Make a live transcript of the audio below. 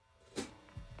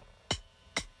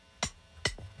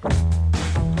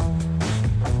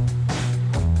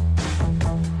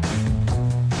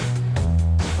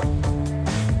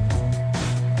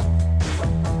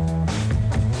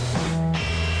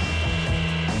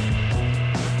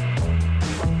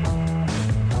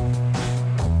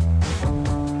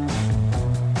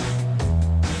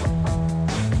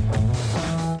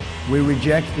We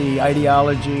reject the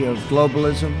ideology of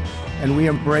globalism, and we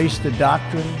embrace the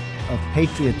doctrine of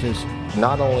patriotism.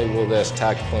 Not only will this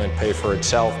tax plan pay for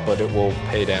itself, but it will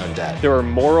pay down debt. There are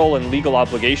moral and legal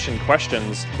obligation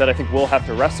questions that I think we'll have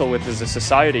to wrestle with as a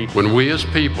society. When we as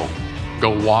people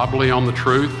go wobbly on the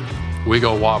truth, we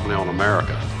go wobbly on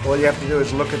America. All you have to do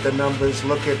is look at the numbers,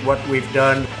 look at what we've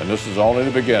done. And this is only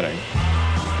the beginning.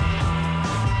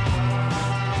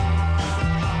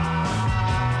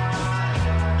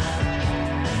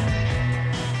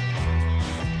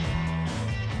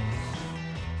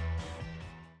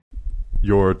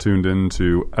 You're tuned in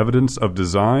to Evidence of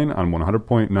Design on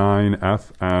 100.9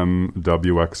 FM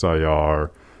WXIR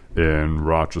in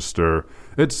Rochester.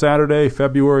 It's Saturday,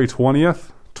 February 20th,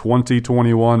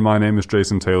 2021. My name is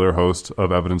Jason Taylor, host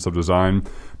of Evidence of Design.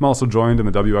 I'm also joined in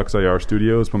the WXIR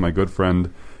studios by my good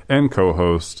friend and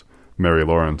co-host, Mary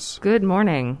Lawrence. Good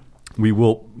morning. We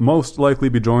will most likely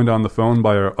be joined on the phone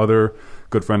by our other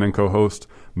good friend and co-host,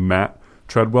 Matt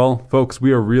Treadwell. Folks,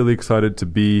 we are really excited to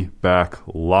be back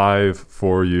live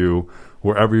for you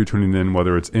wherever you're tuning in,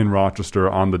 whether it's in Rochester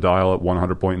on the dial at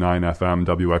 100.9 FM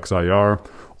WXIR,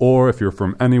 or if you're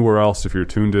from anywhere else, if you're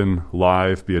tuned in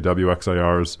live via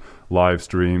WXIR's live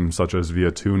stream, such as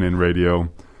via TuneIn Radio,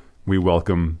 we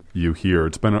welcome you here.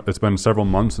 It's been several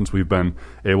months since we've been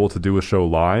able to do a show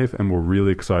live, and we're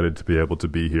really excited to be able to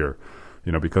be here.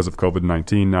 You know, because of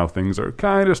COVID-19, now things are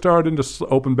kind of starting to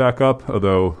open back up,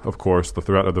 although, of course, the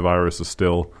threat of the virus is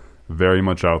still very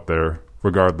much out there.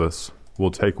 Regardless,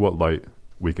 we'll take what light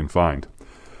we can find.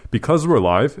 Because we're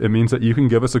live, it means that you can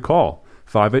give us a call,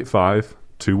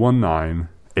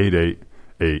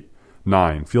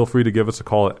 585-219-8889. Feel free to give us a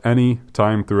call at any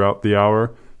time throughout the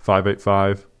hour,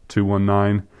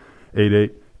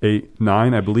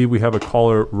 585-219-8889. I believe we have a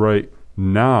caller right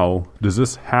now. Does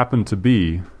this happen to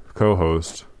be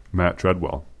co-host Matt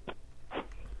Treadwell?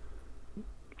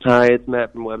 Hi, it's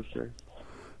Matt from Webster.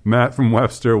 Matt from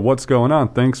Webster, what's going on?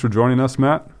 Thanks for joining us,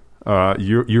 Matt.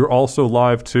 You're also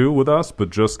live too with us, but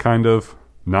just kind of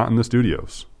not in the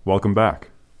studios. Welcome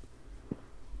back.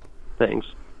 Thanks.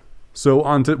 So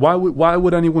why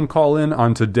would anyone call in?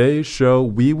 On today's show,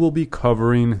 we will be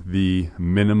covering the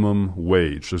minimum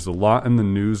wage. There's a lot in the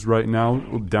news right now.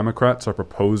 Democrats are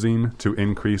proposing to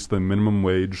increase the minimum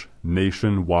wage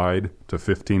nationwide to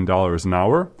 $15 an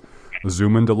hour.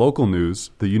 Zoom into local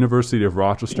news. The University of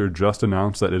Rochester just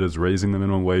announced that it is raising the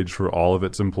minimum wage for all of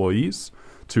its employees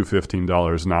to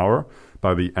 $15 an hour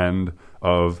by the end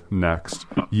of next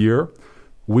year.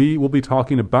 We will be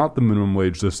talking about the minimum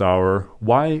wage this hour,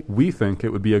 why we think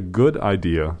it would be a good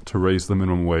idea to raise the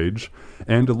minimum wage,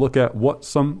 and to look at what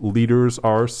some leaders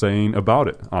are saying about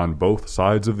it on both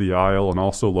sides of the aisle and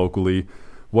also locally.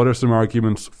 What are some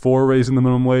arguments for raising the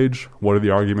minimum wage? What are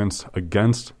the arguments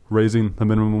against raising the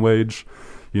minimum wage?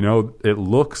 You know, it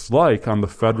looks like on the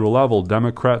federal level,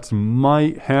 Democrats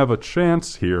might have a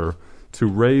chance here to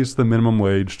raise the minimum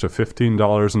wage to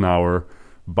 $15 an hour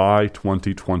by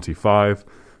 2025,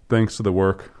 thanks to the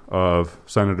work of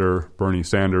Senator Bernie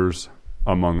Sanders,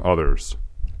 among others.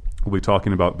 We'll be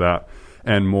talking about that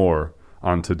and more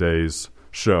on today's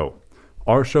show.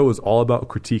 Our show is all about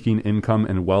critiquing income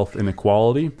and wealth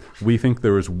inequality. We think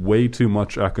there is way too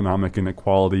much economic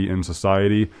inequality in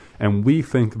society, and we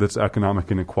think this economic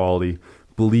inequality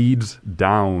bleeds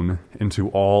down into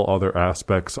all other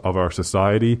aspects of our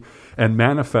society and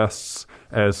manifests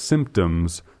as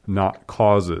symptoms, not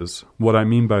causes. What I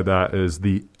mean by that is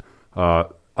the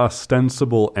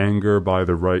ostensible anger by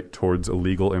the right towards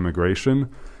illegal immigration.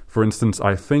 For instance,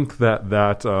 I think that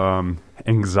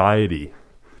anxiety,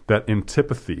 that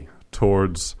antipathy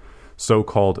towards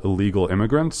so-called illegal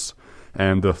immigrants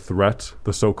and the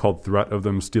so-called threat of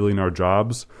them stealing our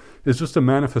jobs is just a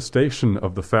manifestation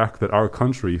of the fact that our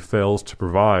country fails to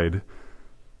provide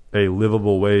a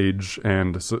livable wage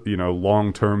and,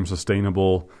 long-term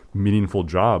sustainable, meaningful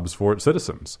jobs for its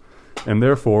citizens. And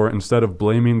therefore, instead of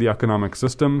blaming the economic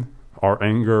system, our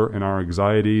anger and our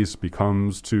anxieties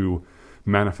becomes to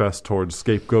manifest towards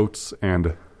scapegoats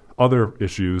and other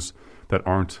issues that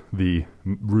aren't the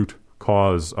root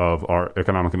cause of our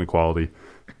economic inequality,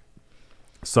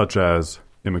 such as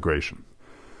immigration.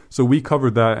 So we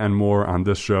covered that and more on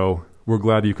this show. We're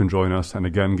glad you can join us. And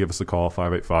again, give us a call,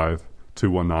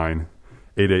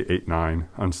 585-219-8889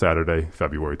 on Saturday,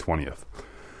 February 20th.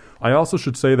 I also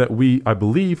should say that I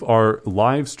believe, are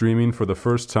live streaming for the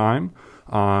first time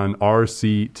on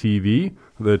RCTV.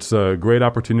 It's a great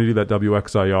opportunity that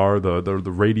WXIR,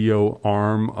 the radio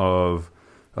arm of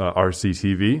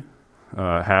RCTV,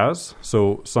 has.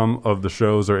 So some of the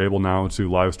shows are able now to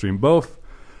live stream both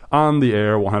on the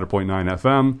air, 100.9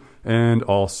 FM, and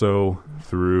also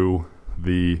through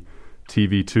the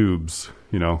TV tubes.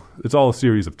 You know, it's all a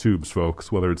series of tubes,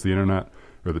 folks, whether it's the internet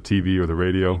or the TV or the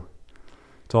radio.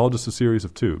 It's all just a series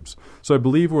of tubes. So I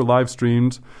believe we're live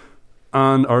streamed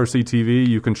on RCTV.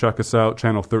 You can check us out,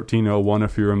 channel 1301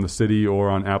 if you're in the city, or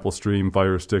on Apple Stream,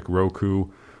 Fire Stick, Roku,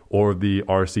 or the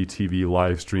RCTV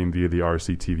live stream via the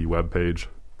RCTV webpage.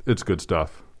 It's good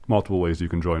stuff. Multiple ways you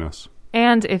can join us.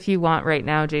 And if you want right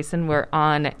now, Jason, we're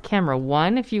on camera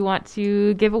one if you want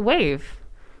to give a wave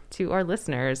to our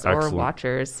listeners or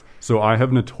watchers. So I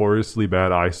have notoriously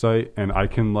bad eyesight, and I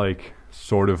can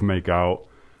sort of make out.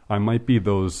 I might be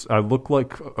those. I look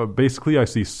like basically I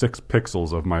see 6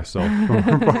 pixels of myself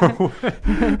from far away.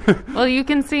 Well, you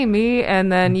can see me,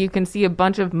 and then you can see a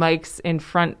bunch of mics in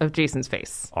front of Jason's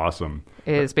face. Awesome.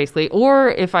 Is basically,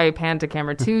 or if I pan to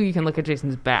camera 2, you can look at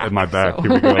Jason's back. At my back, so.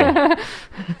 Here we go.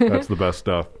 That's the best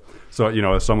stuff. So,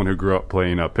 as someone who grew up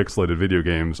playing pixelated video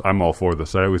games, I'm all for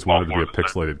this. I always wanted to be a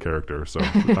pixelated character, so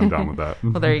I'm down with that.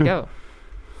 Well, there you go.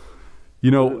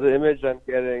 The image I'm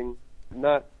getting,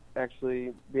 not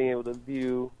actually being able to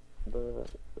view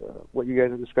what you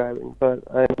guys are describing, but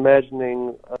I'm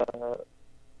imagining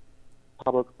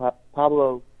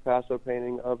Pablo Picasso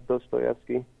painting of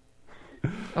Dostoevsky.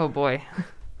 Oh, boy.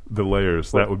 The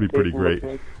layers. That would be pretty great.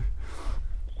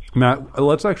 Matt,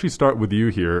 let's actually start with you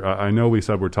here. I know we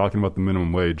said we're talking about the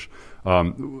minimum wage.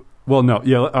 I'm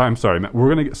sorry,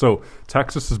 Matt. So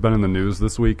Texas has been in the news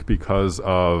this week because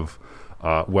of,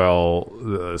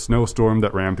 the snowstorm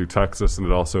that ran through Texas, and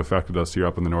it also affected us here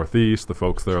up in the Northeast. The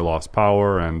folks there lost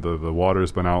power, and the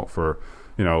water's been out for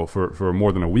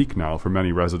more than a week now for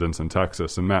many residents in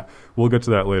Texas. And Matt, we'll get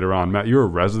to that later on. Matt, you're a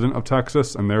resident of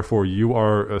Texas, and therefore you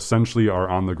are essentially our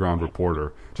on-the-ground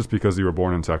reporter, just because you were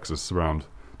born in Texas around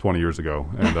 20 years ago,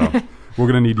 and we're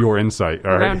going to need your insight.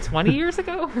 All Around right? 20 years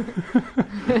ago?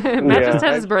 Matt just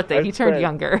had his birthday. He turned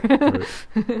younger.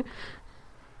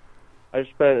 I've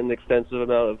spent an extensive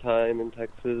amount of time in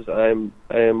Texas. I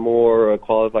am more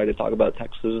qualified to talk about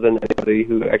Texas than anybody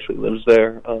who actually lives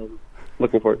there.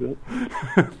 Looking forward to it.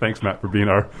 Thanks, Matt, for being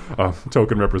our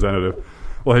token representative.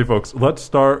 Well, hey, folks, let's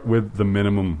start with the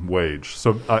minimum wage.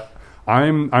 So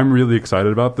I'm really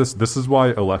excited about this. This is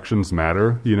why elections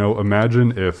matter.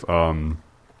 Imagine if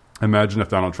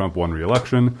Donald Trump won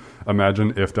re-election.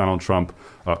 Imagine if Donald Trump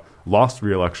lost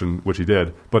re-election, which he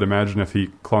did. But imagine if he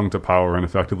clung to power and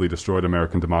effectively destroyed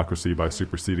American democracy by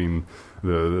superseding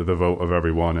the vote of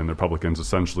everyone, and the Republicans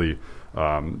essentially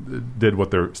did what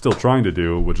they're still trying to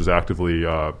do, which is actively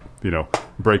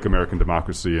break American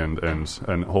democracy and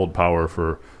hold power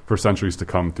for centuries to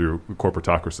come through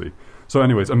corporatocracy. So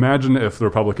anyways, imagine if the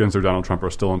Republicans or Donald Trump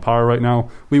are still in power right now.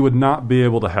 We would not be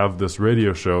able to have this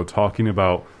radio show talking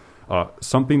about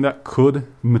something that could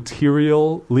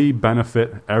materially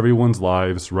benefit everyone's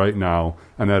lives right now,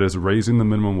 and that is raising the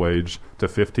minimum wage to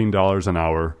 $15 an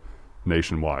hour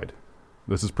nationwide.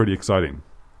 This is pretty exciting.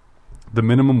 The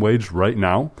minimum wage right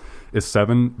now is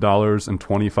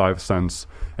 $7.25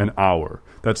 an hour.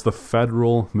 That's the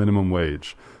federal minimum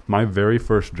wage. My very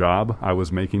first job, I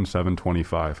was making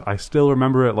 $7.25. I still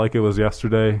remember it like it was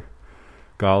yesterday.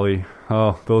 Golly,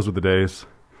 those were the days.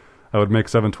 I would make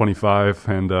 $7.25,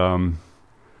 and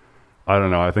I don't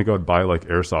know. I think I would buy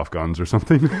airsoft guns or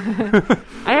something.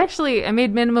 I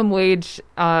made minimum wage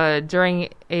during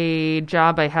a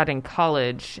job I had in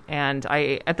college, and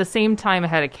at the same time I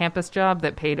had a campus job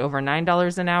that paid over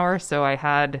 $9 an hour. So I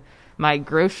had my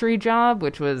grocery job,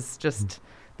 which was just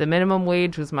the minimum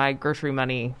wage was my grocery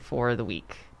money for the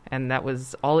week, and that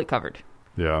was all it covered.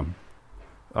 Yeah.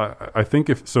 I think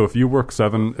if you work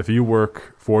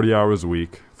 40 hours a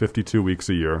week, 52 weeks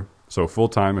a year, so full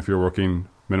time if you're working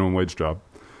minimum wage job,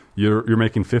 you're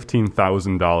making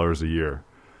 $15,000 a year.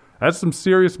 That's some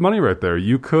serious money right there.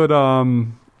 You could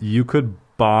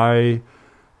buy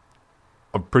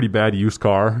a pretty bad used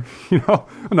car.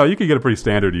 No, you could get a pretty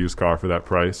standard used car for that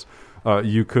price.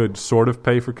 You could sort of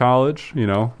pay for college.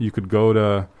 You could go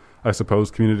to, I suppose,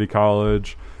 community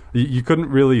college. You couldn't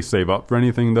really save up for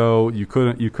anything, though. You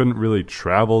couldn't really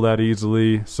travel that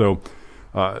easily. So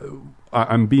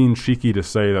I'm being cheeky to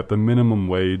say that the minimum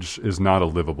wage is not a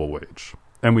livable wage,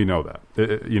 and we know that.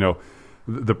 The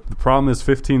problem is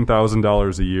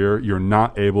 $15,000 a year. You're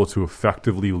not able to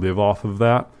effectively live off of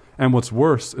that. And what's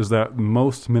worse is that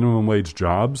most minimum wage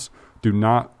jobs do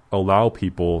not allow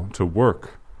people to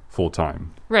work full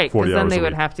time. Right, because then they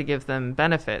would have to give them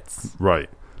benefits. Right.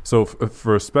 So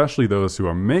for especially those who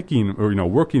are making or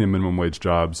working in minimum wage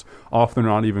jobs, often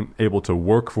they're not even able to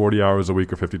work 40 hours a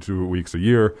week or 52 weeks a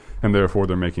year, and therefore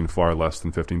they're making far less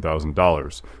than $15,000 a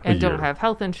year. And don't have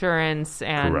health insurance,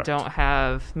 and Correct. Don't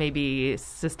have maybe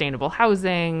sustainable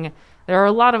housing. There are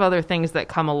a lot of other things that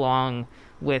come along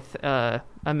with a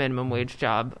minimum wage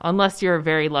job, unless you're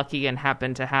very lucky and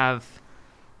happen to have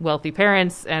wealthy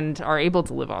parents and are able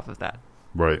to live off of that.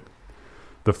 Right.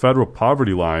 The federal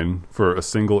poverty line for a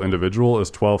single individual is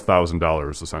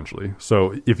 $12,000, essentially.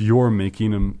 So if you're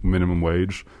making a minimum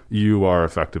wage, you are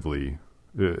effectively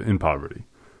in poverty,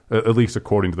 at least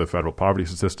according to the federal poverty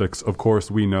statistics. Of course,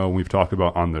 we know, we've talked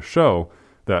about on the show,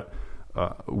 that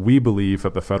we believe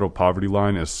that the federal poverty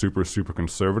line is super, super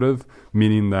conservative,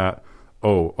 meaning that,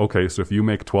 oh, okay, so if you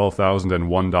make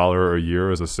 $12,001 a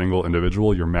year as a single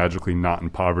individual, you're magically not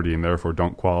in poverty and therefore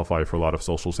don't qualify for a lot of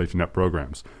social safety net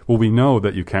programs. Well, we know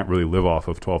that you can't really live off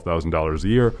of $12,000 a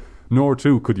year, nor,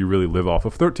 too, could you really live off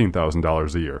of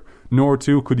 $13,000 a year, nor,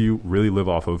 too, could you really live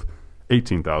off of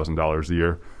 $18,000 a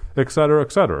year, et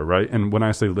cetera, right? And when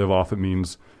I say live off, it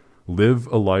means live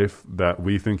a life that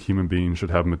we think human beings should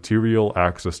have material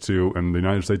access to in the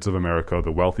United States of America,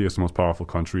 the wealthiest and most powerful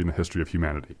country in the history of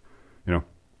humanity. You know,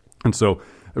 and so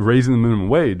raising the minimum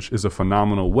wage is a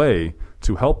phenomenal way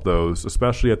to help those,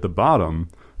 especially at the bottom,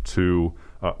 to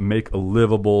make a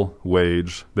livable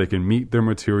wage. They can meet their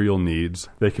material needs.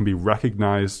 They can be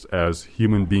recognized as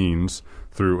human beings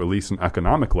through at least an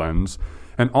economic lens.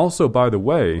 And also, by the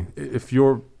way,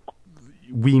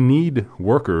 we need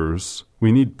workers,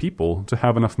 we need people to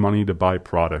have enough money to buy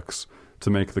products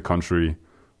to make the country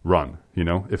run. You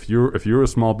know, if you're a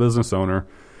small business owner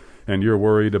and you're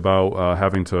worried about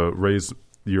having to raise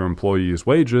your employees'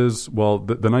 wages, well,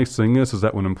 the nice thing is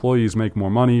that when employees make more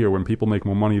money or when people make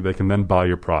more money, they can then buy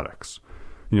your products.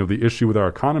 You know, the issue with our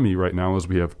economy right now is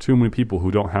we have too many people who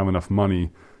don't have enough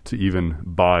money to even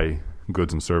buy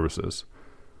goods and services.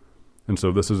 And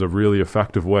so this is a really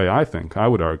effective way, I think, I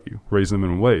would argue, raising the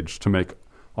minimum wage to make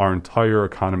our entire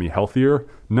economy healthier,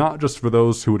 not just for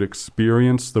those who would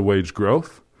experience the wage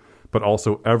growth, but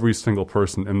also every single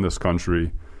person in this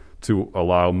country, to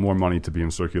allow more money to be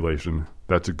in circulation.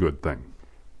 That's a good thing.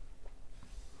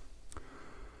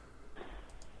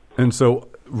 And so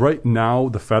right now,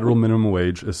 the federal minimum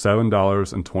wage is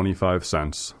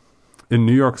 $7.25. In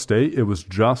New York State, it was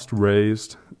just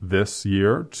raised this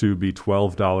year to be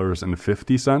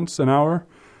 $12.50 an hour.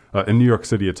 In New York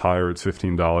City, it's higher. It's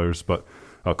 $15, but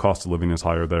cost of living is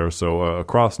higher there. So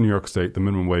across New York State, the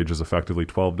minimum wage is effectively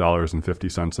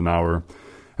 $12.50 an hour.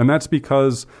 And that's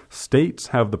because states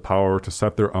have the power to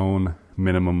set their own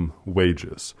minimum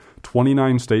wages.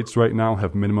 29 states right now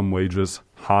have minimum wages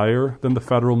higher than the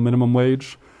federal minimum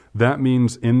wage. That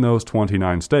means in those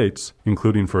 29 states,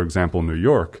 including, for example, New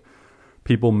York,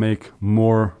 people make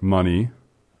more money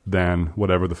than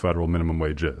whatever the federal minimum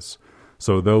wage is.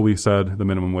 So though we said the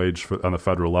minimum wage on the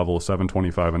federal level is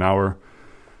 $7.25 an hour,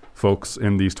 folks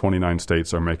in these 29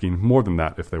 states are making more than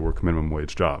that if they work minimum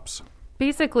wage jobs.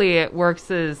 Basically, it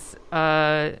works as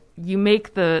you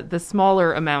make the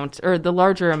smaller amount or the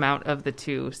larger amount of the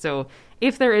two. So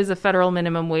if there is a federal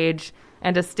minimum wage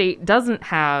and a state doesn't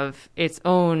have its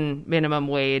own minimum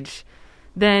wage,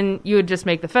 then you would just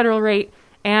make the federal rate.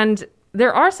 And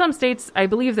there are some states, I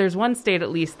believe there's one state at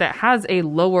least, that has a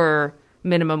lower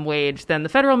minimum wage than the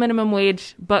federal minimum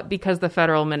wage, but because the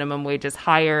federal minimum wage is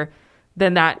higher,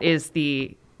 then that is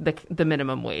the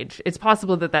minimum wage. It's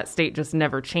possible that that state just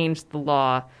never changed the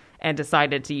law and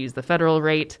decided to use the federal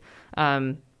rate.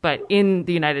 But in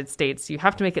the United States, you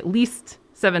have to make at least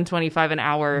 $7.25 an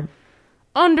hour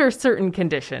under certain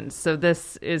conditions. So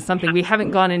this is something we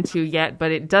haven't gone into yet,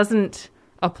 but it doesn't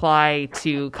apply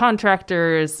to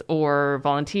contractors or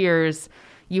volunteers.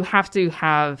 You have to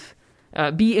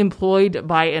be employed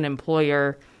by an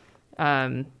employer,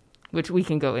 which we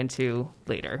can go into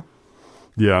later.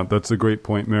 Yeah, that's a great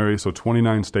point, Mary. So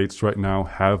 29 states right now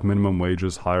have minimum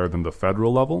wages higher than the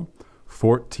federal level.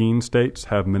 14 states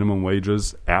have minimum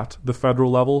wages at the federal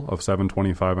level of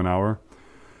 $7.25 an hour.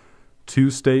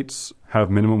 2 states have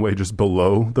minimum wages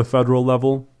below the federal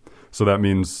level. So that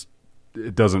means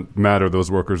it doesn't matter.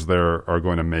 Those workers there are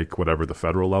going to make whatever the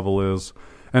federal level is.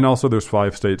 And also there's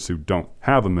 5 states who don't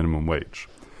have a minimum wage.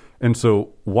 And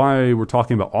so why we're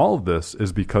talking about all of this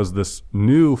is because this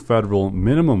new federal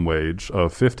minimum wage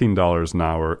of $15 an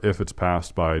hour, if it's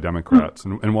passed by Democrats,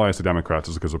 and why I say Democrats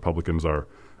is because Republicans are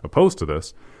opposed to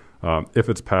this. If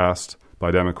it's passed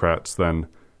by Democrats, then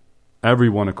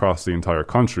everyone across the entire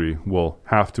country will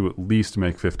have to at least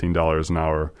make $15 an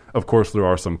hour. Of course, there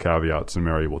are some caveats, and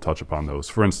Mary will touch upon those.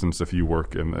 For instance, if you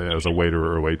work as a waiter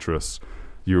or a waitress,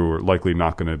 you're likely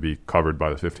not going to be covered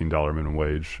by the $15 minimum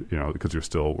wage, because you're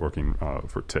still working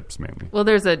for tips mainly. Well,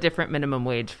 there's a different minimum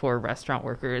wage for restaurant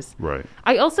workers. Right.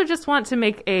 I also just want to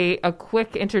make a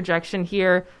quick interjection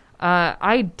here.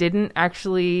 I didn't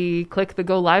actually click the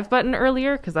go live button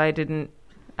earlier because I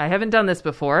I haven't done this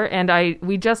before, and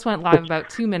we just went live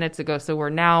about 2 minutes ago, so we're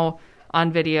now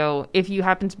on video. If you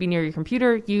happen to be near your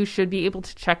computer, you should be able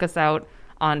to check us out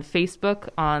on Facebook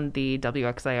on the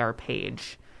WXIR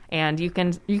page. And you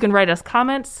can write us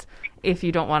comments. If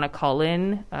you don't want to call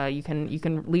in, you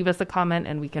can leave us a comment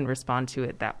and we can respond to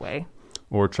it that way.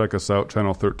 Or check us out,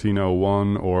 channel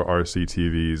 1301 or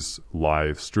RCTV's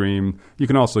live stream. You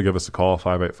can also give us a call,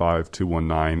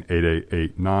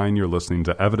 585-219-8889. You're listening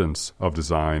to Evidence of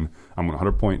Design. I'm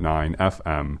 100.9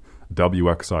 FM,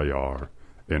 WXIR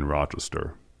in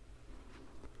Rochester.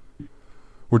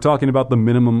 We're talking about the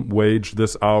minimum wage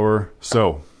this hour.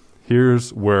 So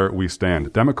here's where we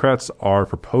stand. Democrats are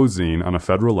proposing on a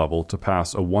federal level to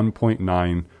pass a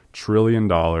 $1.9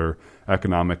 trillion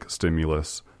economic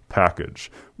stimulus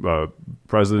package.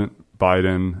 President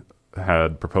Biden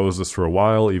had proposed this for a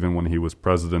while, even when he was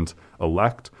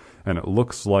president-elect, and it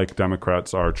looks like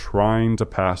Democrats are trying to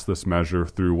pass this measure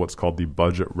through what's called the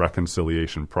budget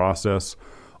reconciliation process.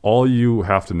 All you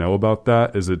have to know about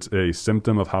that is it's a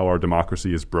symptom of how our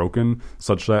democracy is broken,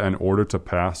 such that in order to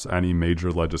pass any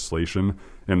major legislation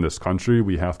in this country,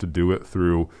 we have to do it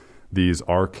through these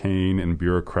arcane and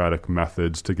bureaucratic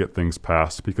methods to get things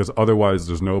passed, because otherwise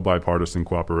there's no bipartisan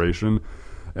cooperation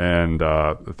and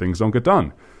things don't get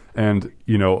done. And,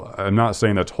 you know, I'm not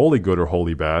saying that's wholly good or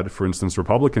wholly bad. For instance,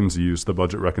 Republicans used the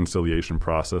budget reconciliation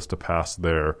process to pass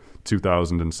their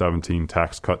 2017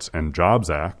 Tax Cuts and Jobs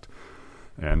Act,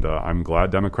 and I'm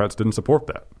glad Democrats didn't support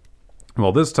that.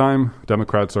 Well, this time,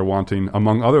 Democrats are wanting,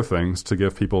 among other things, to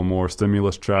give people more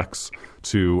stimulus checks,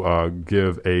 to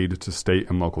give aid to state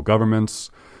and local governments,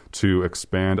 to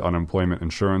expand unemployment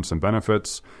insurance and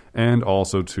benefits, and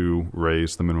also to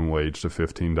raise the minimum wage to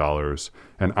 $15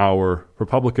 an hour.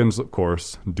 Republicans, of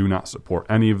course, do not support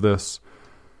any of this.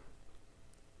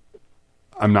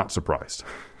 I'm not surprised.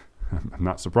 I'm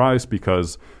not surprised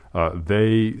because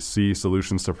they see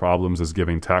solutions to problems as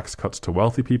giving tax cuts to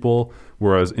wealthy people,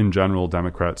 whereas in general,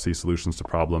 Democrats see solutions to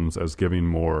problems as giving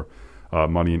more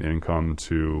money and income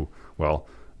to, well,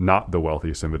 not the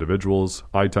wealthiest of individuals.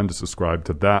 I tend to subscribe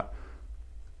to that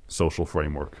social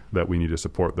framework, that we need to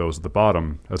support those at the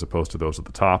bottom as opposed to those at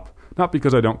the top. Not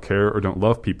because I don't care or don't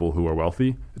love people who are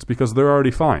wealthy. It's because they're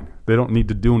already fine. They don't need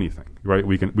to do anything, right?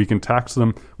 We can tax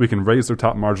them. We can raise their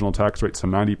top marginal tax rates to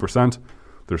 90%.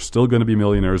 They're still going to be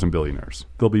millionaires and billionaires.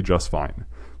 They'll be just fine.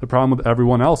 The problem with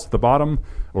everyone else at the bottom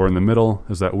or in the middle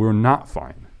is that we're not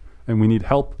fine, and we need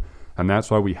help, and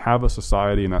that's why we have a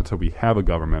society, and that's why we have a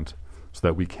government, so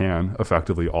that we can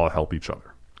effectively all help each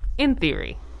other. In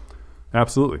theory.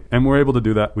 Absolutely. And we're able to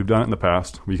do that. We've done it in the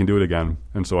past. We can do it again,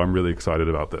 and so I'm really excited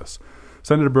about this.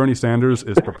 Senator Bernie Sanders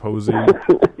is proposing...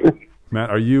 Matt,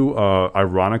 are you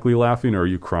ironically laughing or are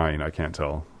you crying? I can't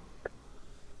tell.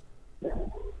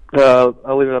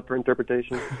 I'll leave it up for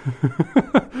interpretation.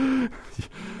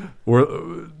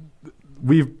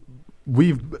 We've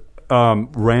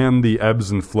ran the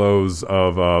ebbs and flows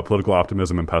of political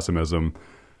optimism and pessimism.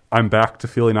 I'm back to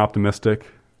feeling optimistic.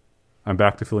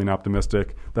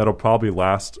 That'll probably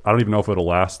last. I don't even know if it'll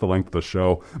last the length of the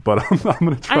show, but I'm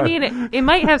going to try. I mean, it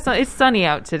might have some. It's sunny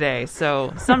out today,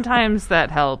 so sometimes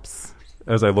that helps.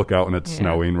 As I look out and it's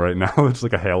snowing right now, it's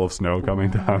like a hail of snow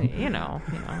coming down. You know,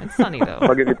 it's sunny though.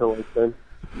 I'll give you till lunch then.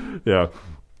 Yeah.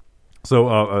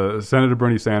 So Senator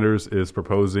Bernie Sanders is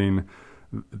proposing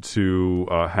to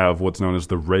have what's known as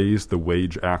the Raise the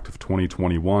Wage Act of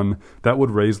 2021. That would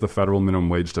raise the federal minimum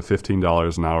wage to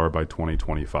 $15 an hour by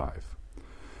 2025.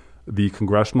 The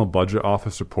Congressional Budget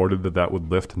Office reported that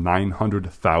would lift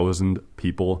 900,000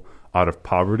 people out of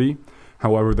poverty.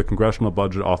 However, the Congressional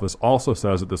Budget Office also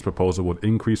says that this proposal would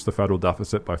increase the federal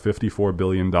deficit by $54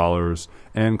 billion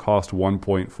and cost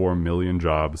 1.4 million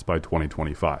jobs by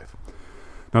 2025.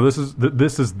 Now, this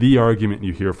is the argument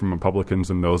you hear from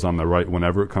Republicans and those on the right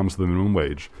whenever it comes to the minimum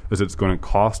wage, is it's going to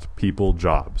cost people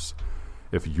jobs.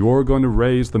 If you're going to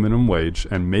raise the minimum wage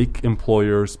and make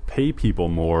employers pay people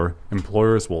more,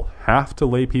 employers will have to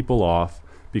lay people off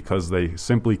because they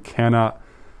simply cannot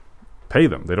pay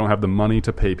them. They don't have the money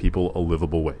to pay people a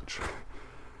livable wage.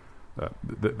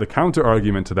 The counter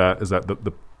argument to that is that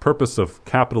the purpose of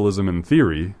capitalism in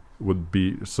theory would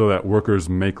be so that workers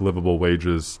make livable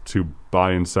wages to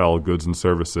buy and sell goods and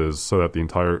services so that the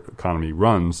entire economy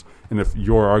runs. And if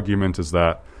your argument is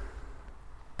that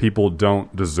people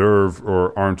don't deserve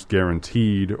or aren't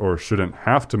guaranteed or shouldn't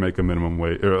have to make a minimum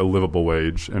wage or a livable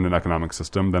wage in an economic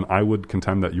system, then I would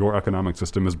contend that your economic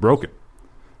system is broken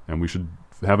and we should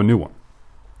have a new one.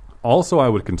 Also, I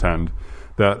would contend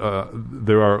that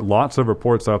there are lots of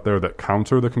reports out there that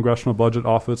counter the Congressional Budget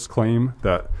Office claim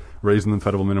that raising the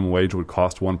federal minimum wage would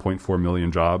cost 1.4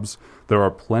 million jobs. There are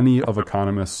plenty of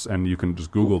economists, and you can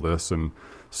just Google this and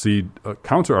see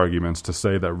counter arguments to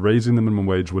say that raising the minimum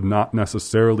wage would not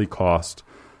necessarily cost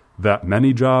that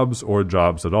many jobs or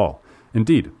jobs at all.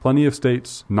 Indeed, plenty of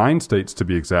states, 9 states to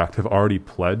be exact, have already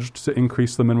pledged to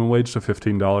increase the minimum wage to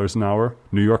 $15 an hour.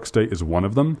 New York State is one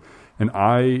of them. And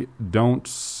I don't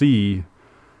see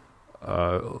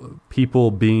people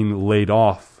being laid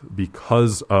off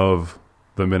because of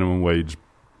the minimum wage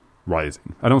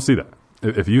rising. I don't see that.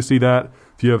 If you see that,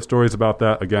 if you have stories about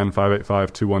that, again,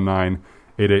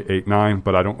 585-219-8889,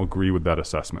 but I don't agree with that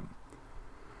assessment.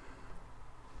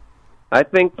 I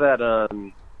think that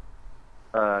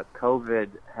COVID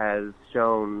has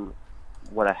shown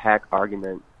what a hack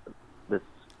argument this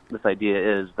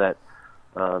idea is, that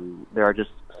there are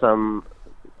just some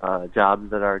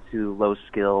jobs that are too low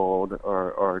skilled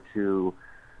or too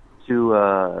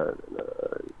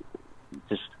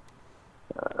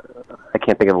I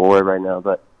can't think of a word right now,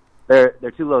 but they're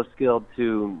too low skilled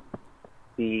to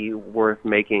be worth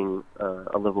making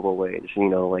a livable wage. You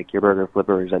know, like your burger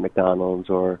flippers at McDonald's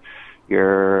or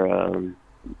your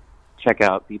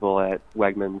checkout people at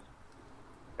Wegmans.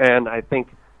 And I think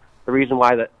the reason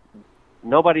why that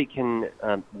nobody can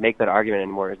make that argument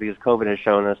anymore is because COVID has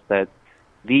shown us that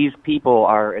these people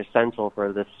are essential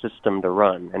for this system to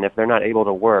run. And if they're not able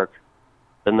to work,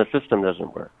 then the system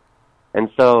doesn't work. And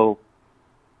so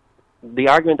the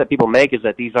argument that people make is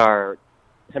that these are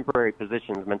temporary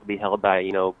positions meant to be held by,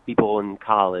 you know, people in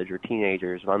college or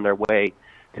teenagers on their way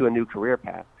to a new career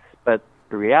path. But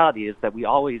the reality is that we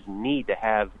always need to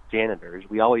have janitors.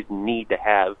 We always need to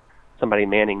have somebody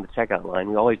manning the checkout line.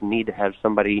 We always need to have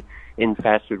somebody in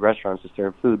fast food restaurants to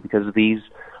serve food, because these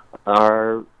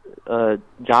are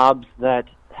jobs that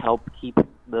help keep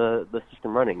the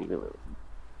system running.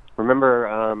 Remember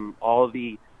all of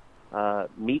the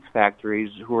meat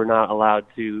factories who were not allowed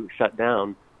to shut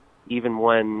down even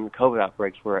when COVID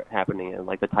outbreaks were happening,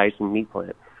 like the Tyson meat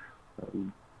plant.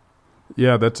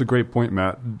 Yeah, that's a great point,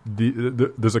 Matt.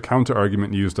 There's a counter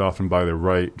argument used often by the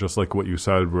right, just like what you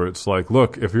said, where it's like,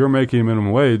 look, if you're making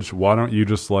minimum wage, why don't you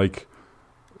just like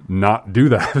not do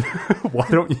that? Why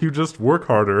don't you just work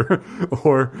harder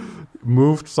or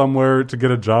move somewhere to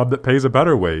get a job that pays a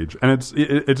better wage? And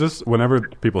it just, whenever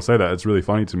people say that, it's really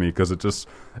funny to me, because it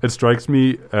strikes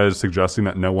me as suggesting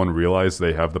that no one realized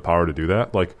they have the power to do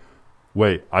that. Like,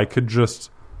 wait, I could just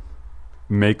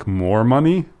make more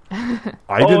money?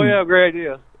 Yeah, great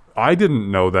idea. I didn't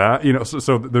know that. You know,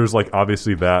 so there's like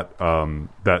obviously that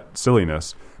that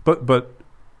silliness, but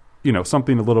you know,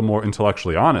 something a little more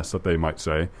intellectually honest that they might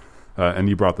say, and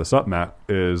you brought this up, Matt,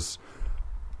 is,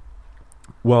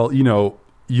 well, you know,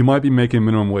 you might be making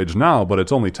minimum wage now, but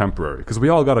it's only temporary, because we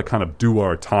all got to kind of do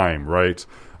our time, right?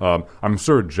 I'm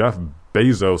sure Jeff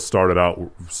Bezos started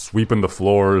out sweeping the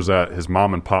floors at his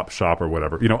mom and pop shop or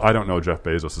whatever. You know, I don't know Jeff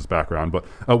Bezos' background, but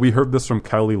we heard this from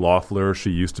Kelly Loeffler. She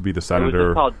used to be the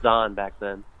senator. It was just called Don back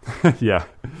then. Yeah.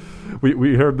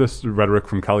 We heard this rhetoric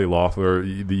from Kelly Loeffler,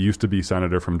 the used-to-be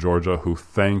senator from Georgia, who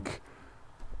thank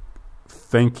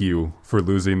you for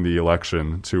losing the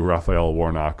election to Raphael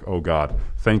Warnock. Oh, God.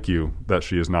 Thank you that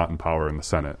she is not in power in the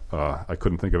Senate. I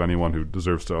couldn't think of anyone who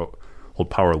deserves to hold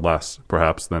power less,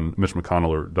 perhaps, than Mitch McConnell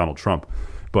or Donald Trump.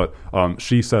 But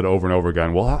she said over and over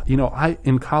again, well, you know,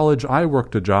 in college, I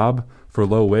worked a job for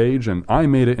low wage, and I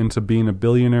made it into being a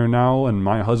billionaire now, and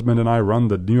my husband and I run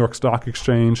the New York Stock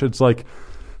Exchange. It's like,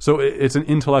 so it's an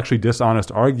intellectually dishonest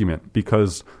argument,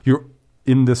 because you're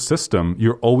in this system,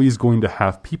 you're always going to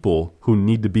have people who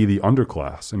need to be the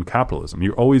underclass in capitalism.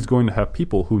 You're always going to have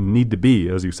people who need to be,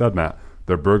 as you said, Matt,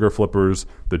 the burger flippers,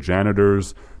 the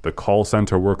janitors, the call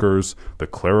center workers, the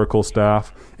clerical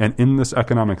staff. And in this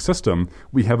economic system,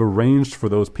 we have arranged for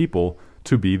those people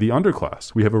to be the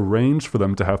underclass. We have arranged for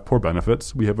them to have poor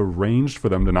benefits. We have arranged for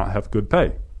them to not have good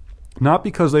pay. Not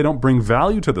because they don't bring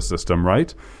value to the system,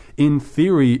 right? In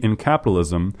theory, in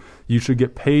capitalism, you should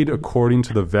get paid according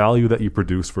to the value that you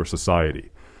produce for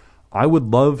society. I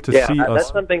would love to see us... That's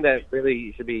something that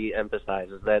really should be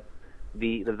emphasized, is that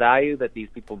the value that these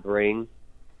people bring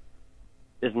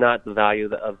is not the value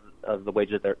of the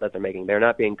wages that they're making. They're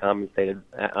not being compensated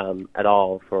at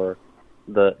all for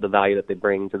the value that they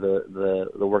bring to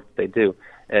the work that they do.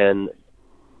 And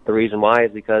the reason why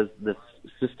is because this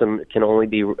system can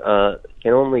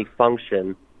only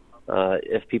function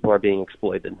if people are being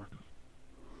exploited.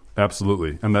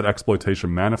 Absolutely. And that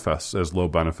exploitation manifests as low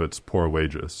benefits, poor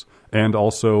wages, and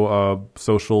also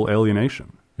social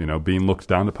alienation, you know, being looked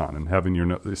down upon and having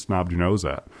snobbed your nose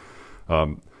at.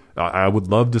 I would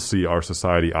love to see our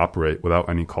society operate without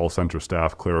any call center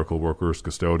staff, clerical workers,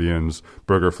 custodians,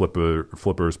 burger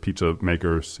flippers, pizza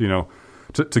makers.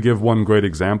 To give one great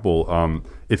example,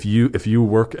 if you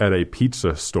work at a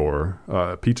pizza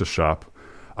store, pizza shop,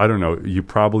 I don't know, you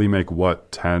probably make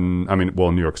in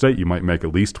New York State, you might make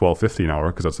at least $12.50 an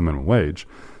hour because that's the minimum wage.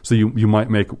 So you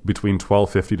might make between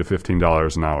 $12.50 to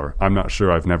 $15 an hour. I'm not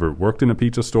sure. I've never worked in a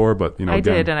pizza store, but I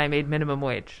did, and I made minimum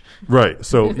wage. Right.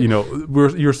 So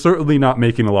you're certainly not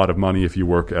making a lot of money if you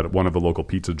work at one of the local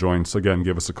pizza joints. Again,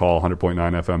 give us a call, 100.9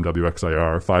 FM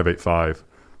WXIR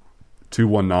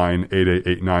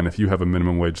 585-219-8889 if you have a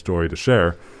minimum wage story to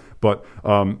share. But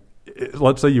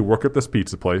let's say you work at this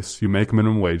pizza place, you make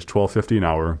minimum wage, $12.50 an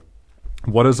hour.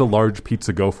 What does a large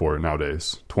pizza go for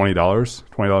nowadays? $20?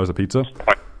 $20 a pizza?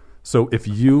 So if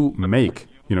you make,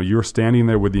 you're standing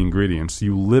there with the ingredients,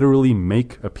 you literally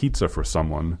make a pizza for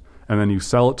someone, and then you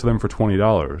sell it to them for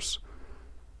 $20,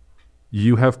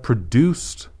 you have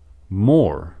produced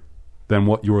more than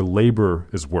what your labor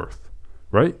is worth,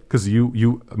 right? Because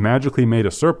you magically made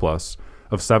a surplus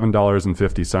of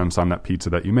 $7.50 on that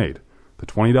pizza that you made. The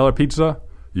 $20 pizza,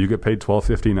 you get paid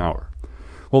 $12.50 an hour.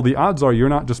 Well, the odds are you're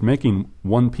not just making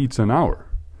one pizza an hour.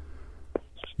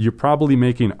 You're probably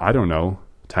making,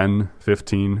 10,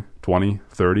 15, 20,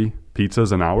 30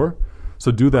 pizzas an hour.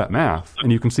 So do that math,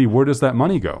 and you can see, where does that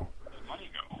money go?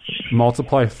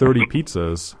 Multiply 30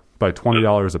 pizzas by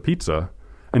 $20 a pizza,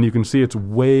 and you can see it's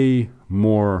way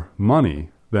more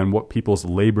money than what people's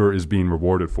labor is being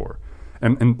rewarded for.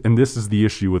 And this is the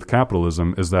issue with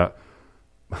capitalism, is that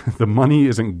the money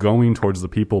isn't going towards the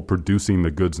people producing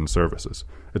the goods and services.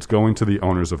 It's going to the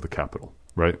owners of the capital,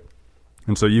 right?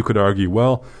 And so you could argue,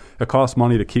 well, it costs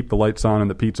money to keep the lights on in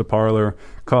the pizza parlor,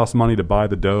 it costs money to buy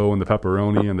the dough and the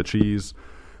pepperoni and the cheese,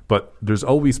 but there's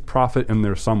always profit in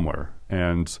there somewhere.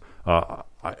 And I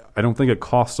don't think it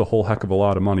costs a whole heck of a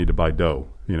lot of money to buy dough.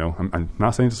 I'm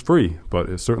not saying it's free, but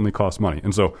it certainly costs money.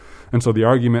 And so the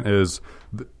argument is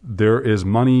there is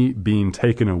money being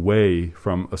taken away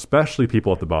from especially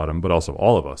people at the bottom, but also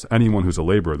all of us. Anyone who's a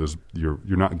laborer, you're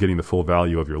not getting the full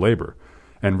value of your labor.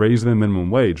 And raising the minimum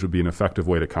wage would be an effective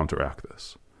way to counteract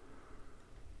this.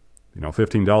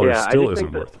 $15 still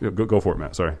isn't worth. Go for it,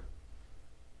 Matt. Sorry.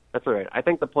 That's all right. I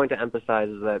think the point to emphasize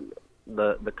is that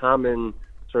the common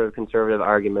sort of conservative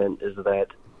argument is that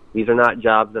these are not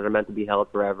jobs that are meant to be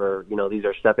held forever. These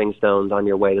are stepping stones on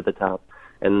your way to the top.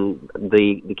 And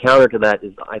the counter to that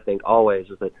is, I think,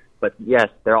 always is that, but yes,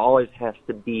 there always has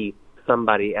to be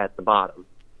somebody at the bottom.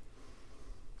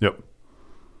 Yep.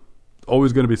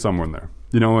 Always going to be someone there.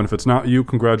 And if it's not you,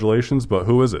 congratulations, but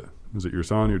who is it? Is it your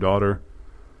son, your daughter,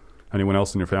 anyone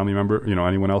else in your family member?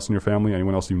 Anyone else in your family,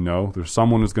 anyone else you know? There's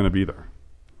someone who's going to be there.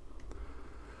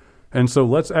 And so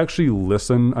let's actually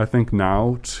listen, I think,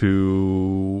 now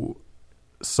to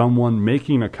someone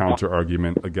making a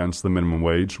counter-argument against the minimum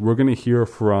wage. We're going to hear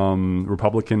from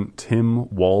Republican Tim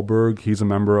Walberg. He's a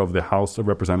member of the House of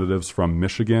Representatives from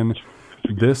Michigan.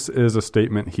 This is a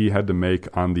statement he had to make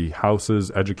on the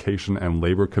House's Education and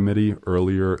Labor Committee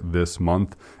earlier this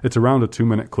month. It's around a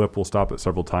 2-minute clip. We'll stop it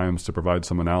several times to provide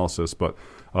some analysis, but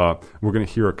we're going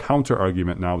to hear a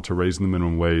counter-argument now to raising the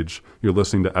minimum wage. You're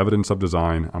listening to Evidence of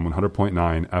Design on 100.9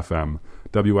 FM,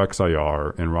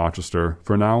 WXIR in Rochester.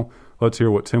 For now, let's hear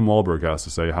what Tim Walberg has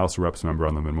to say, House of Reps member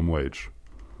on the minimum wage.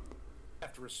 I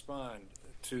have to respond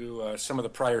to some of the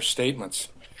prior statements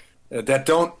that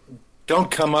don't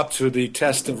come up to the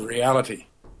test of reality.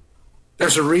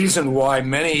 There's a reason why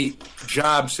many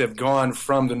jobs have gone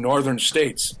from the northern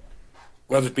states,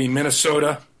 whether it be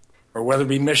Minnesota or whether it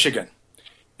be Michigan,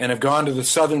 and have gone to the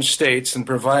southern states and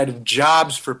provided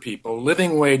jobs for people,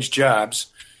 living wage jobs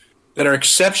that are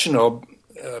exceptional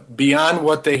beyond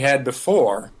what they had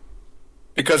before,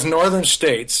 because northern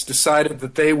states decided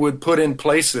that they would put in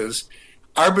places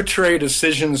arbitrary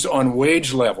decisions on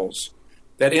wage levels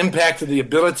that impacted the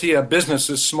ability of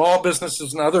businesses, small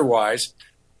businesses and otherwise,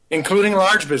 including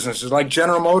large businesses like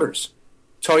General Motors,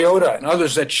 Toyota, and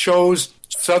others that chose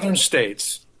southern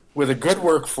states with a good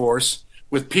workforce,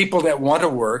 with people that want to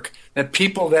work, that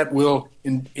people that will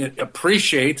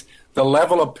appreciate the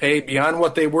level of pay beyond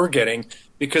what they were getting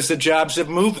because the jobs have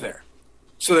moved there.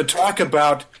 So to talk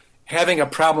about having a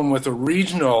problem with a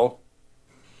regional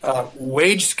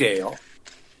wage scale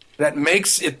that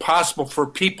makes it possible for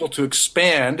people to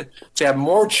expand, to have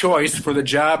more choice for the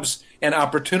jobs and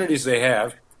opportunities they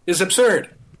have, is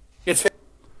absurd.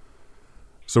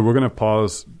 So we're going to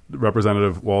pause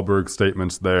Representative Walberg's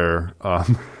statements there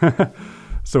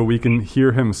so we can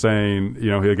hear him saying,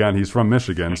 again, he's from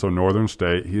Michigan, so northern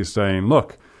state. He's saying,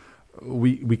 look,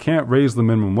 we can't raise the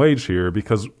minimum wage here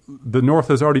because the North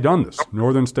has already done this.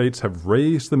 Northern states have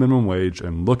raised the minimum wage,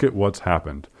 and look at what's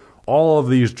happened. All of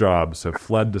these jobs have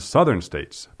fled to Southern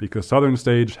states because Southern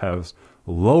states has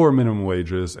lower minimum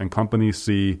wages, and companies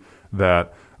see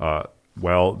that,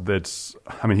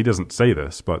 he doesn't say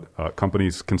this, but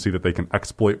companies can see that they can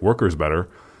exploit workers better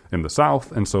in the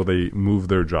South, and so they move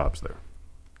their jobs there.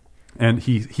 And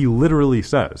he literally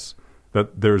says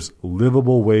that there's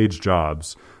livable wage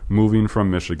jobs moving from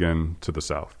Michigan to the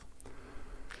South.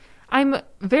 I'm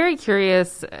very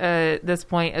curious at this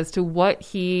point as to what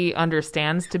he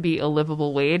understands to be a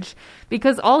livable wage,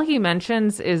 because all he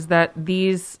mentions is that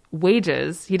these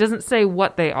wages, he doesn't say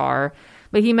what they are,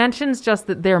 but he mentions just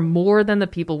that they're more than the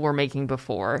people were making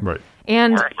before. Right.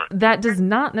 And that does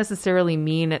not necessarily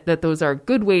mean that those are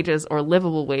good wages or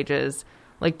livable wages.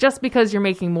 Like, just because you're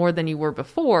making more than you were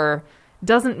before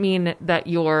doesn't mean that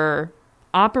you're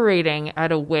operating at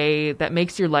a way that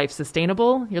makes your life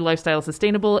sustainable, your lifestyle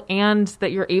sustainable, and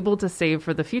that you're able to save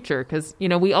for the future. Because,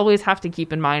 we always have to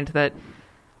keep in mind that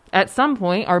at some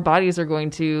point our bodies are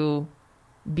going to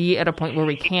be at a point where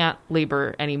we can't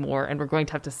labor anymore, and we're going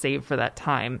to have to save for that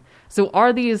time. So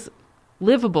are these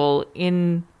livable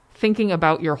in thinking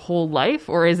about your whole life,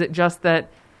 or is it just that,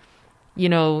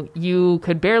 you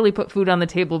could barely put food on the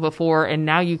table before and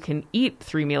now you can eat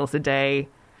 3 meals a day,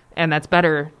 and that's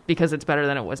better because it's better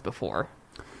than it was before?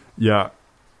 Yeah.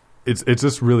 It's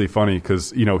just really funny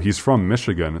because, he's from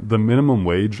Michigan. The minimum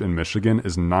wage in Michigan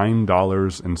is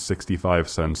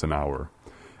 $9.65 an hour.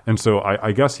 And so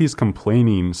I guess he's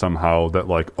complaining somehow that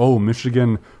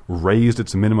Michigan raised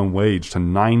its minimum wage to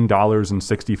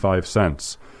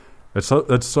 $9.65.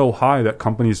 That's so high that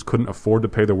companies couldn't afford to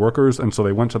pay their workers, and so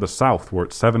they went to the South where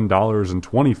it's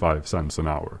 $7.25 an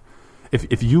hour.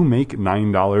 If you make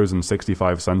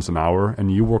 $9.65 an hour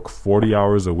and you work 40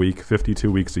 hours a week,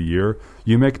 52 weeks a year,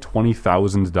 you make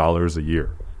 $20,000 a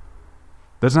year.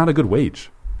 That's not a good wage.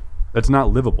 That's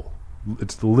not livable.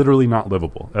 It's literally not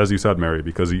livable, as you said, Mary,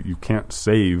 because you can't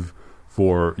save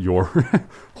for your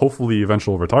hopefully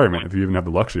eventual retirement if you even have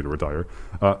the luxury to retire,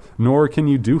 nor can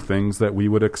you do things that we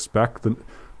would expect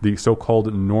the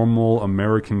so-called normal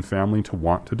American family to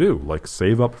want to do, like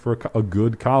save up for a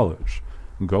good college,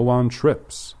 go on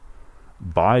trips,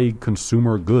 buy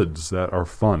consumer goods that are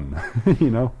fun,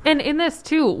 And in this,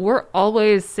 too, we're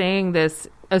always saying this,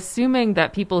 assuming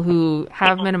that people who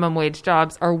have minimum wage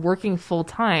jobs are working full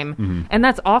time. Mm-hmm. And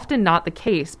that's often not the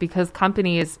case because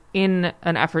companies, in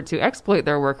an effort to exploit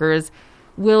their workers,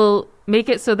 will make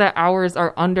it so that hours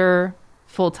are under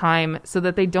full time so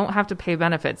that they don't have to pay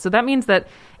benefits. So that means that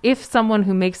if someone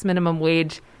who makes minimum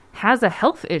wage has a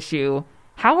health issue,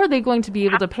 how are they going to be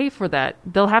able to pay for that?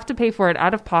 They'll have to pay for it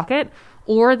out of pocket,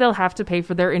 or they'll have to pay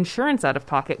for their insurance out of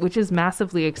pocket, which is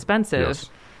massively expensive. Yes.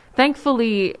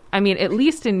 Thankfully, at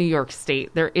least in New York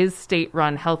State, there is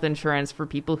state-run health insurance for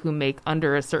people who make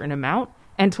under a certain amount,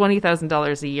 and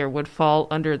 $20,000 a year would fall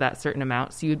under that certain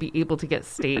amount. So you'd be able to get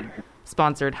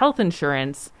state-sponsored health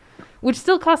insurance, which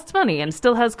still costs money and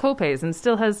still has copays and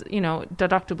still has,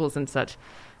 deductibles and such.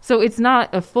 So it's not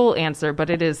a full answer, but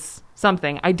it is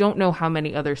something. I don't know how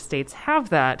many other states have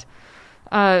that,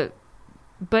 but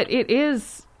it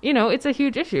is, it's a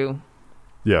huge issue.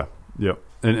 Yeah, yeah.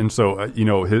 And so,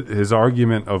 his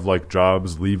argument of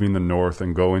jobs leaving the North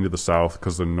and going to the South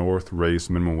because the North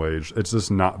raised minimum wage, it's just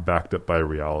not backed up by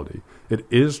reality. It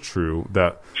is true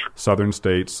that Southern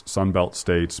states, Sunbelt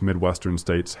states, Midwestern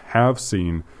states have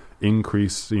seen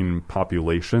increasing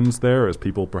populations there as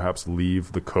people perhaps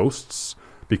leave the coasts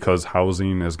because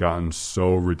housing has gotten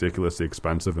so ridiculously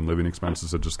expensive and living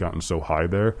expenses have just gotten so high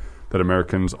there that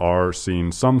Americans are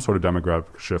seeing some sort of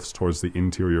demographic shifts towards the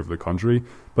interior of the country.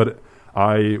 But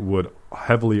I would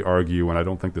heavily argue, and I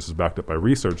don't think this is backed up by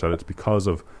research, that it's because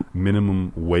of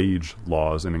minimum wage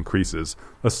laws and increases,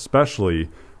 especially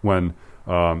when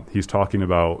he's talking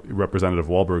about, Representative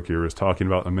Walberg here is talking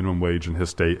about a minimum wage in his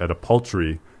state at a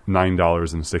paltry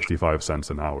 $9.65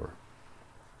 an hour.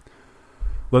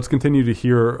 Let's continue to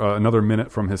hear another minute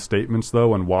from his statements,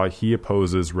 though, and why he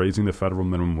opposes raising the federal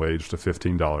minimum wage to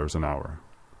 $15 an hour.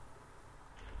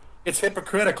 It's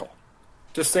hypocritical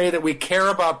to say that we care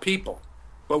about people,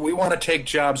 but we want to take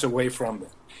jobs away from them.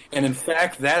 And in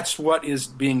fact, that's what is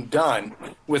being done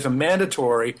with a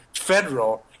mandatory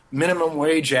federal minimum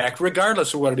wage act,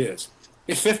 regardless of what it is.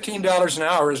 If $15 an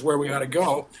hour is where we ought to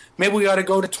go, maybe we ought to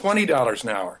go to $20 an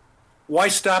hour. Why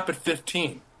stop at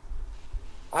 15?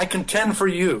 I contend for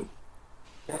you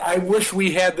that I wish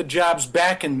we had the jobs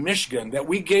back in Michigan that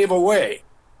we gave away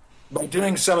by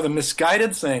doing some of the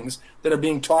misguided things that are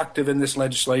being talked of in this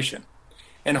legislation.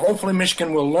 And hopefully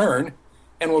Michigan will learn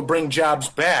and will bring jobs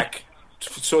back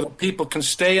so that people can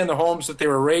stay in the homes that they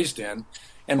were raised in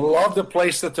and love the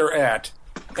place that they're at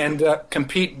and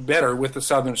compete better with the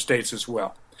southern states as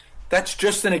well. That's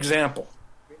just an example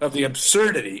of the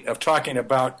absurdity of talking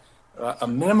about a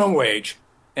minimum wage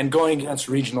and going against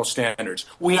regional standards.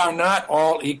 We are not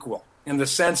all equal in the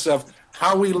sense of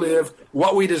how we live,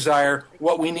 what we desire,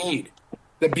 what we need.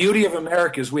 The beauty of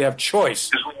America is we have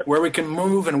choice, where we can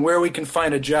move and where we can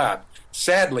find a job.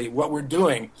 Sadly, what we're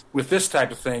doing with this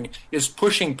type of thing is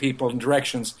pushing people in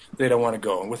directions they don't want to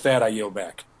go. And with that, I yield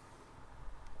back.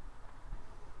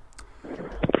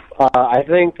 I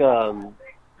think Wahlberg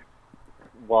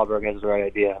has the right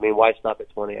idea. I mean, why stop at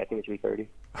 20? I think it should be 30.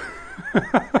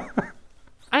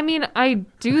 I mean, I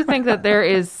do think that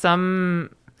there's some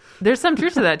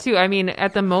truth to that too. I mean,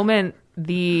 at the moment,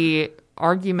 the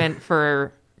argument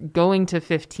for going to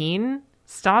 15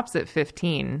 stops at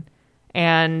 15.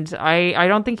 And I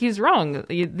don't think he's wrong.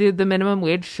 The minimum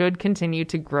wage should continue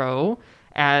to grow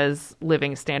as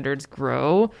living standards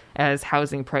grow, as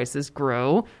housing prices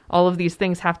grow. All of these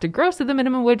things have to grow, so the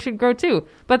minimum wage should grow too.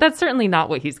 But that's certainly not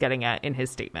what he's getting at in his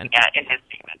statement.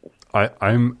 I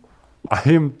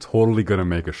am totally going to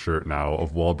make a shirt now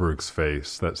of Wahlberg's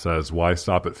face that says, "Why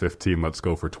stop at 15? Let's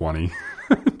go for 20."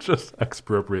 Just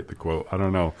expropriate the quote. I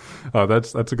don't know.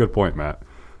 That's a good point, Matt.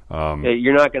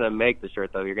 You're not going to make the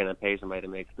shirt, though. You're going to pay somebody to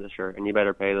make the shirt, and you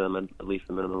better pay them at least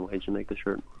the minimum wage to make the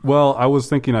shirt. Well, I was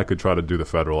thinking I could try to do the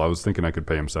federal. I was thinking I could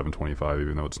pay him $7.25,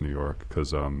 even though it's New York,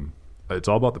 because it's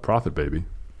all about the profit, baby,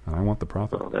 and I want the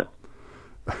profit. Okay.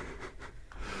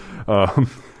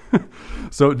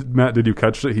 So, Matt, did you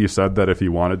catch that he said that if he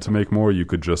wanted to make more, you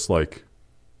could just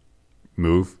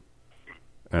move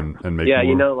and make more? Yeah,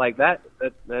 you know, like that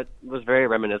was very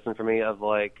reminiscent for me of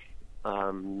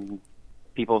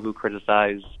people who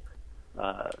criticize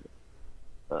or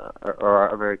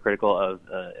are very critical of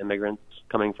immigrants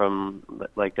coming from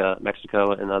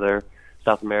Mexico and other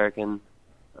South American.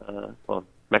 Well,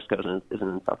 Mexico isn't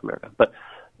in South America, but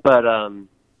Latin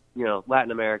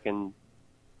American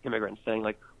immigrants saying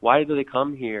why do they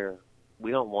come here? We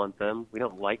don't want them. We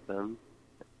don't like them.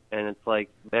 And it's like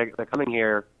they're coming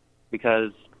here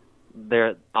because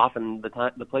they're often the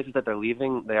places that they're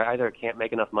leaving, they either can't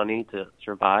make enough money to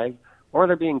survive, or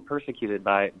they're being persecuted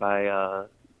by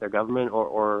their government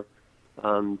or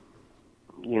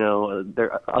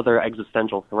their other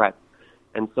existential threats.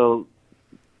 And so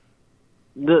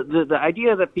the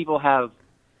idea that people have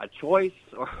a choice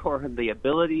or the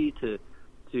ability to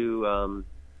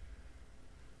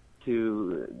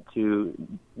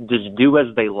just do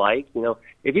as they like,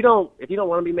 if you don't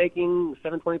want to be making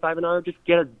 $7.25 an hour, just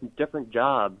get a different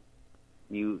job.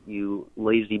 You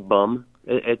lazy bum.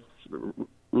 It's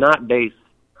not based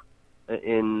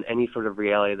in any sort of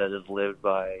reality that is lived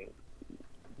by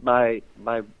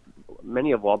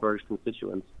many of Wahlberg's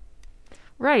constituents.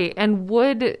 Right. And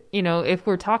would, if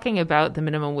we're talking about the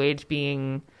minimum wage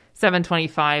being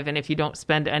 $7.25, and if you don't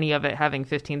spend any of it having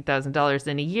 $15,000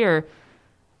 in a year,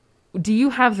 do you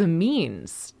have the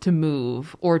means to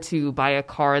move or to buy a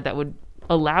car that would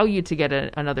allow you to get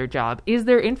another job? Is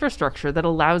there infrastructure that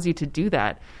allows you to do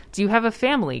that? Do you have a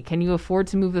family? Can you afford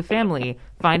to move the family,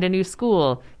 find a new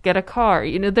school, get a car?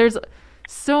 There's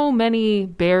so many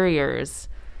barriers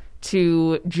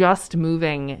to just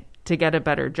moving to get a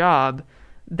better job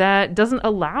that doesn't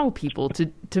allow people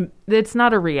to it's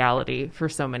not a reality for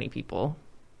so many people.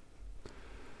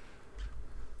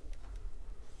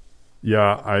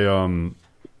 Yeah,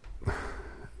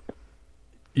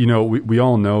 we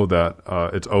all know that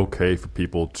it's okay for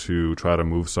people to try to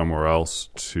move somewhere else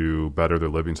to better their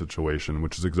living situation,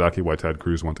 which is exactly why Ted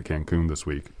Cruz went to Cancun this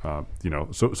week.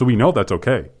 So we know that's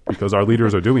okay because our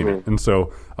leaders are doing it. And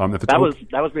so if it's that was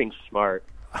being smart.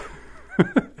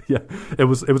 Yeah, it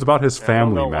was about his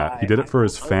family, Matt. He did it for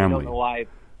his family. I don't know why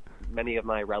many of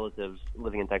my relatives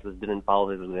living in Texas didn't follow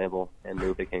his example and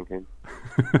moved to Cancun.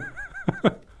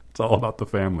 It's all about the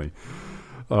family.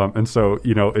 And so,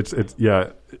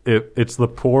 it's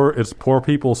poor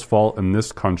people's fault in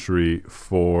this country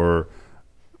for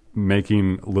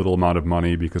making little amount of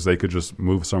money because they could just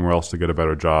move somewhere else to get a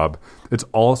better job. It's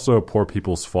also poor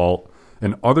people's fault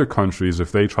in other countries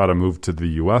if they try to move to the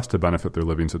U.S. to benefit their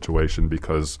living situation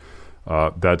because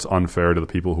that's unfair to the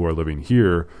people who are living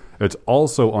here. It's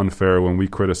also unfair when we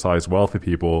criticize wealthy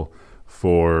people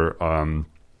for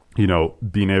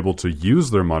being able to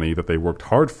use their money that they worked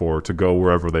hard for to go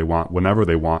wherever they want, whenever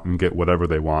they want, and get whatever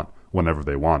they want, whenever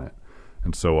they want it.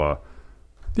 And so,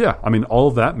 all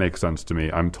of that makes sense to me.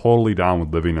 I'm totally down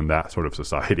with living in that sort of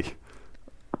society.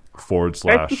 / That's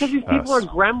because these people are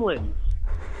gremlins.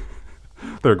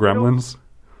 They're gremlins?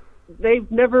 They've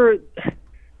never...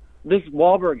 this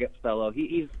Wahlberg fellow,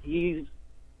 he's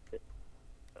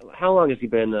how long has he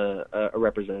been a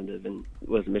representative in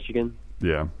Michigan?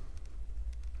 Yeah.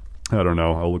 I don't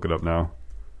know. I'll look it up now.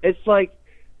 It's like,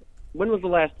 when was the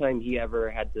last time he ever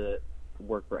had to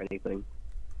work for anything?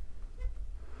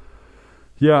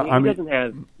 Yeah, he doesn't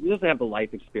have the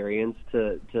life experience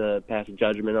to pass a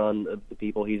judgment on the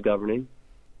people he's governing.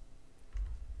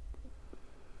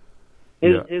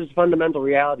 His fundamental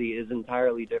reality is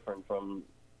entirely different from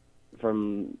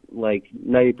like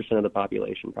 90% of the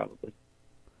population, probably.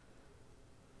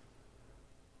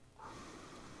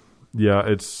 Yeah,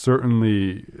 it's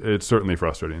certainly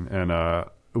frustrating, and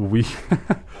we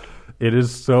it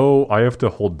is so, I have to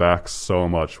hold back so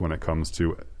much when it comes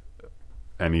to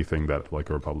anything that like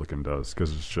a Republican does,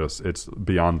 because it's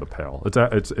beyond the pale. It's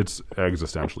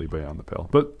existentially beyond the pale.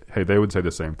 But hey, they would say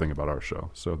the same thing about our show,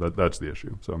 so that's the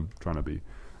issue. So I'm trying to be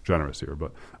generous here,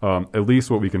 but at least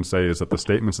what we can say is that the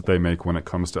statements that they make when it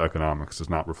comes to economics does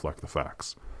not reflect the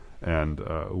facts. And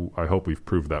I hope we've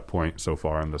proved that point so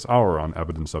far in this hour on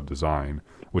Evidence of Design,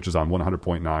 which is on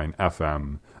 100.9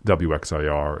 FM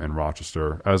WXIR in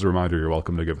Rochester. As a reminder, you're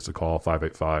welcome to give us a call,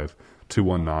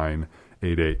 585-219-8889,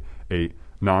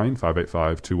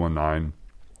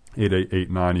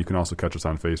 585-219-8889. You can also catch us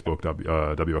on Facebook,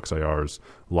 WXIR's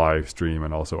live stream,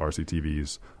 and also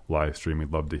RCTV's live stream.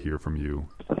 We'd love to hear from you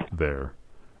there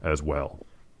as well.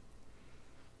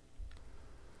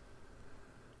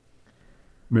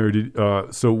 Mary,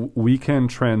 so we can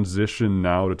transition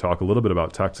now to talk a little bit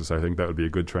about Texas. I think that would be a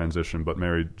good transition. But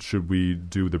Mary, should we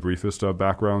do the briefest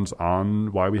backgrounds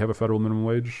on why we have a federal minimum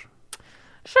wage?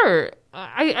 Sure.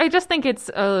 I just think it's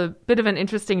a bit of an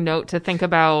interesting note to think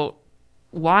about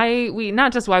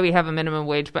not just why we have a minimum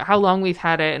wage, but how long we've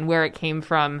had it and where it came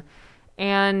from.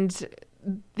 And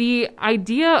the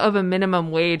idea of a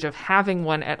minimum wage, of having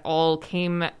one at all,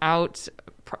 came out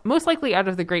most likely out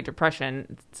of the Great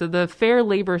Depression. So the Fair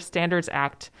Labor Standards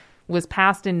Act was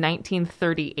passed in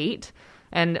 1938.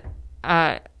 And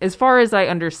as far as I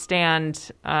understand,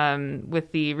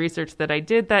 with the research that I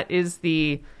did, that is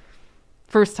the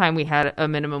first time we had a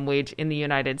minimum wage in the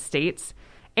United States.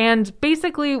 And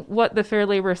basically what the Fair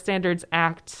Labor Standards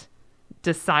Act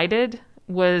decided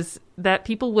was that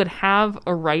people would have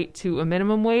a right to a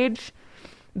minimum wage,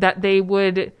 that they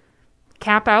would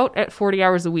cap out at 40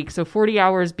 hours a week. So 40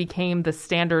 hours became the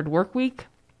standard work week.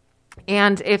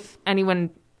 And if anyone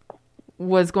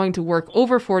was going to work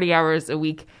over 40 hours a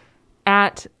week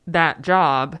at that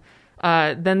job,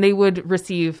 then they would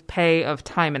receive pay of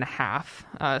time and a half.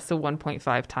 So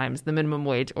 1.5 times the minimum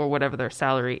wage or whatever their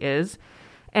salary is.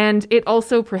 And it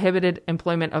also prohibited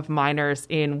employment of minors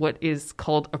in what is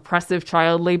called oppressive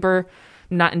child labor.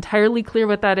 Not entirely clear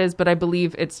what that is, but I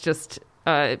believe it's just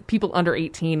people under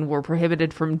 18 were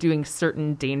prohibited from doing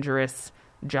certain dangerous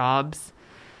jobs.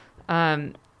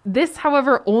 This,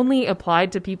 however, only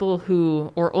applied to people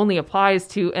only applies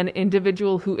to an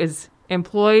individual who is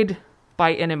employed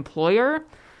by an employer.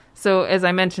 So as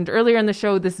I mentioned earlier in the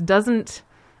show, this doesn't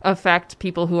affect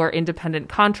people who are independent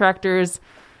contractors.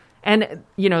 And,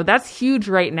 that's huge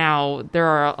right now. There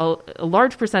are a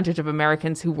large percentage of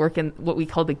Americans who work in what we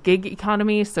call the gig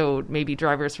economy. So maybe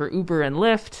drivers for Uber and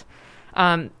Lyft.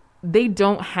 They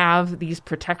don't have these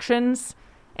protections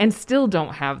and still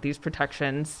don't have these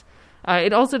protections.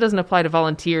 It also doesn't apply to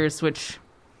volunteers, which,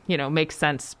 makes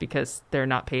sense because they're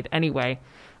not paid anyway.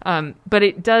 But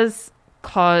it does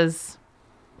cause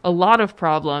a lot of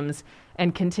problems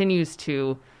and continues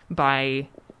to by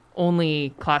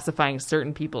only classifying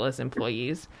certain people as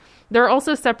employees. There are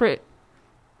also separate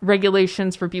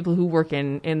regulations for people who work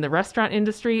in the restaurant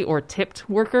industry or tipped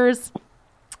workers.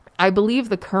 I believe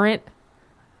the current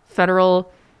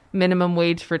federal minimum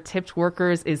wage for tipped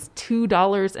workers is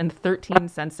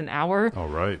 $2.13 an hour. All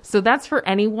right. So that's for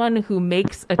anyone who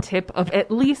makes a tip of at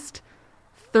least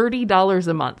 $30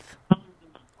 a month.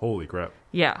 Holy crap.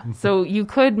 Yeah. So you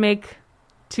could make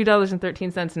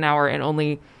 $2.13 an hour and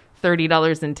only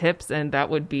 $30 in tips, and that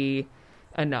would be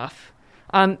enough.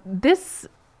 This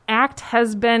act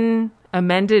has been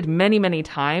amended many, many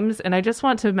times, and I just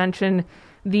want to mention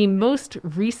the most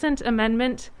recent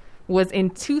amendment was in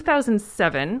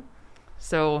 2007,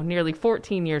 so nearly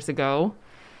 14 years ago,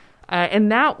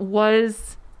 and that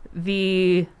was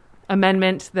the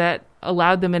amendment that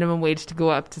allowed the minimum wage to go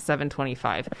up to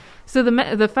 $7.25. So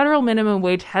the federal minimum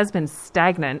wage has been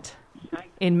stagnant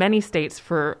in many states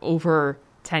for over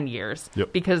 10 years.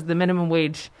 Yep. Because the minimum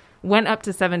wage went up to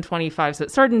 $7.25. So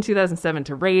it started in 2007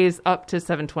 to raise up to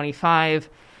 $7.25,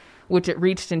 which it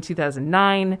reached in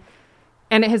 2009,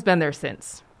 and it has been there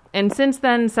since. And since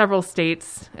then, several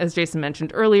states, as Jason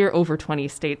mentioned earlier, over 20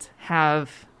 states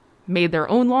have made their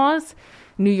own laws.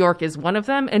 New York is one of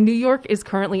them, and New York is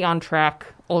currently on track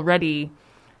already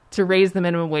to raise the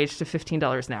minimum wage to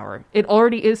 $15 an hour. It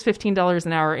already is $15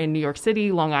 an hour in New York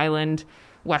City, Long Island,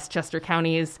 Westchester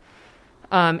counties,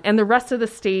 and the rest of the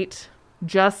state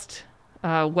just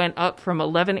went up from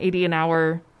 $11.80 an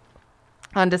hour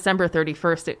on December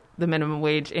 31st. The minimum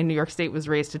wage in New York State was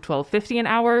raised to $12.50 an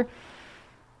hour.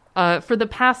 For the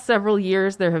past several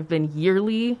years, there have been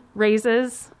yearly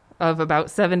raises of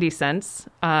about 70 cents.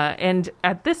 And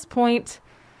at this point,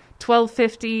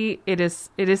 $12.50, it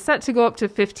is set to go up to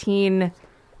 $15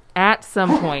 at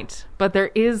some point, but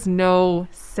there is no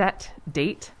set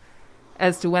date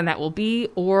as to when that will be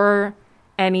or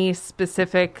any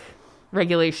specific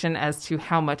regulation as to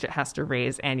how much it has to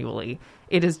raise annually.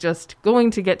 It is just going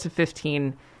to get to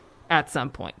 15 at some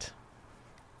point.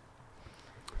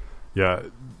 Yeah.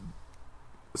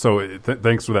 So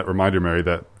thanks for that reminder, Mary,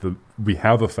 that we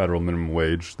have a federal minimum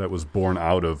wage that was born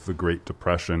out of the Great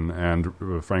Depression and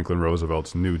Franklin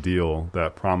Roosevelt's New Deal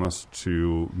that promised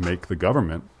to make the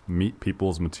government meet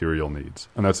people's material needs.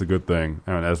 And that's a good thing.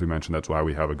 And as we mentioned, that's why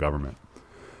we have a government.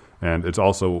 And it's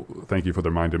also, thank you for the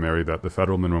reminder, Mary, that the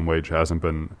federal minimum wage hasn't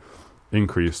been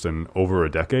increased in over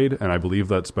a decade. And I believe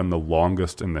that's been the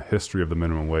longest in the history of the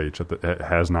minimum wage that it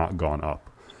has not gone up.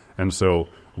 And so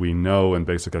we know in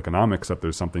basic economics that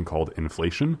there's something called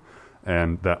inflation,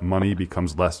 and that money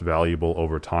becomes less valuable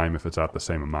over time if it's at the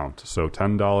same amount. So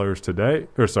 $10 today,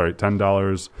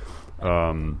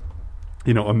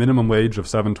 a minimum wage of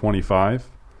 $7.25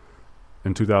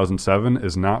 in 2007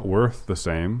 is not worth the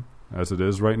same as it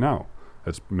is right now.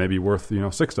 It's maybe worth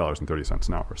 $6.30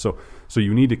 an hour. So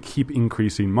you need to keep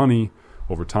increasing money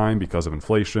over time because of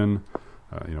inflation.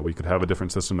 We could have a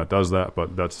different system that does that,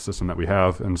 but that's the system that we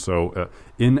have. And so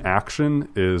inaction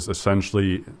is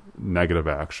essentially negative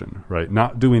action, right?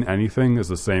 Not doing anything is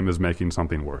the same as making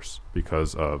something worse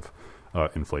because of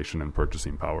inflation and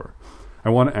purchasing power. I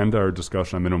want to end our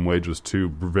discussion on minimum wage with two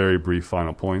very brief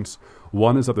final points.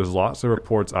 One is that there's lots of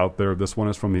reports out there. This one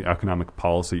is from the Economic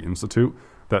Policy Institute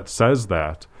that says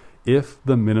that if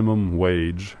the minimum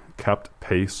wage kept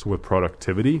pace with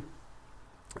productivity,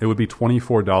 it would be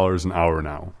 $24 an hour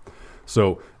now.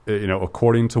 So,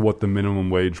 according to what the minimum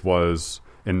wage was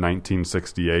in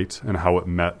 1968 and how it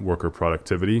met worker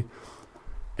productivity,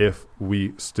 if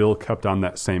we still kept on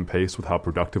that same pace with how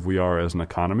productive we are as an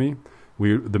economy,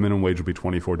 the minimum wage would be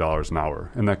 $24 an hour.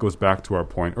 And that goes back to our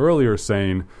point earlier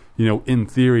saying, in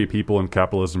theory, people in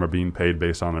capitalism are being paid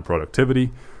based on their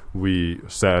productivity. We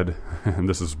said, and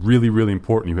this is really, really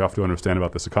important, you have to understand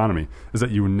about this economy, is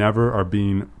that you never are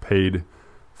being paid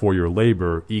for your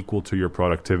labor equal to your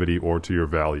productivity or to your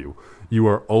value. You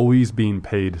are always being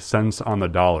paid cents on the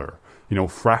dollar,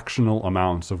 fractional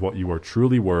amounts of what you are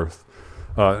truly worth,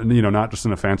 not just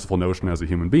in a fanciful notion as a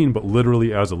human being, but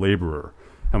literally as a laborer.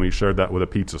 And we shared that with a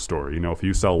pizza store. If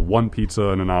you sell one pizza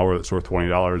in an hour that's worth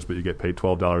 $20, but you get paid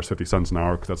 $12.50 an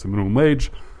hour because that's the minimum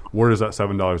wage, where does that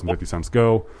 $7.50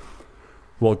 go?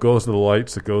 Well, it goes to the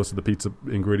lights, it goes to the pizza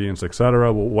ingredients,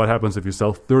 etc. Well, what happens if you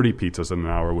sell 30 pizzas in an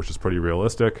hour, which is pretty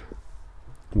realistic?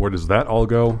 Where does that all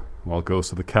go? Well, it goes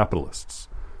to the capitalists.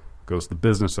 It goes to the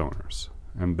business owners.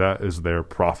 And that is their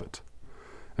profit.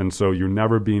 And so you're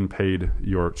never being paid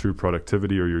your true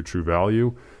productivity or your true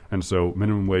value. And so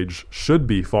minimum wage should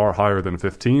be far higher than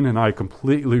 15. And I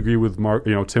completely agree with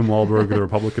Tim Walberg, the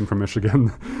Republican from Michigan,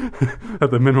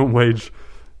 that the minimum wage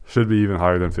should be even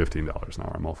higher than $15 an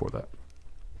hour. I'm all for that.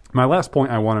 My last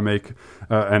point I want to make,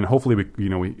 and hopefully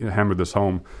we hammered this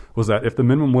home, was that if the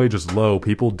minimum wage is low,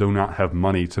 people do not have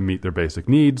money to meet their basic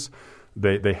needs.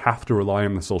 They have to rely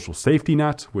on the social safety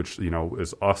net, which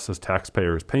is us as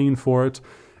taxpayers paying for it,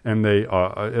 and it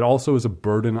also is a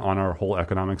burden on our whole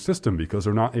economic system because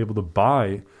they're not able to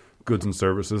buy goods and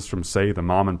services from, say, the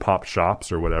mom and pop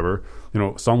shops or whatever.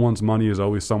 Someone's money is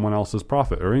always someone else's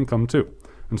profit or income too,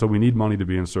 and so we need money to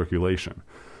be in circulation.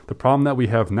 The problem that we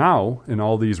have now in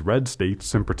all these red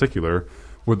states in particular,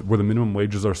 where the minimum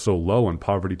wages are so low and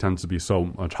poverty tends to be so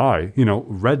much high,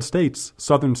 red states,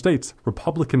 southern states,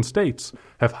 Republican states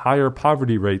have higher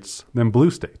poverty rates than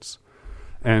blue states.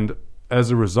 And as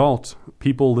a result,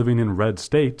 people living in red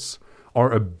states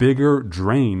are a bigger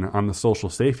drain on the social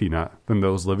safety net than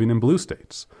those living in blue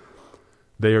states.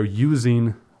 They are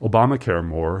using Obamacare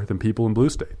more than people in blue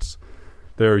states.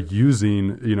 They're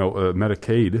using,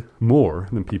 Medicaid more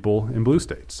than people in blue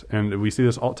states. And we see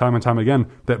this all time and time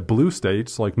again, that blue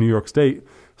states like New York State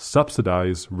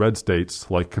subsidize red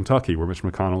states like Kentucky, where Mitch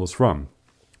McConnell is from.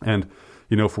 And,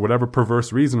 for whatever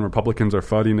perverse reason, Republicans are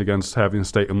fighting against having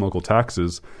state and local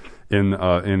taxes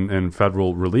in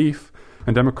federal relief,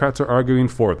 and Democrats are arguing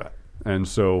for that. And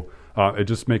so It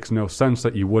just makes no sense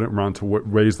that you wouldn't run to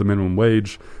raise the minimum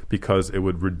wage because it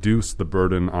would reduce the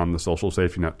burden on the social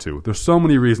safety net too. There's so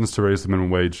many reasons to raise the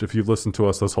minimum wage. If you've listened to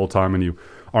us this whole time and you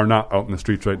are not out in the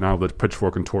streets right now with a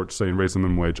pitchfork and torch saying raise the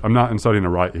minimum wage, I'm not inciting a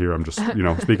riot here. I'm just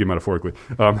speaking metaphorically.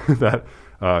 I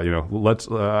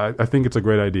think it's a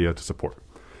great idea to support.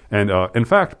 And in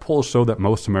fact, polls show that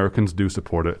most Americans do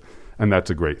support it, and that's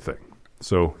a great thing.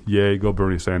 So yay, go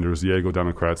Bernie Sanders, yay, go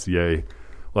Democrats, yay.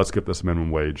 Let's get this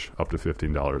minimum wage up to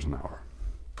 $15 an hour.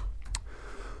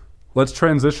 Let's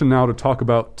transition now to talk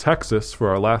about Texas for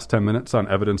our last 10 minutes on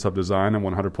Evidence of Design on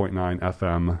 100.9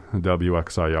 FM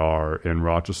WXIR in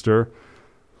Rochester.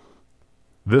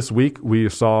 This week, we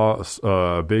saw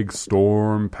a big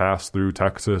storm pass through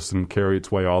Texas and carry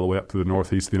its way all the way up to the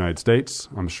northeast of the United States.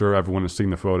 I'm sure everyone has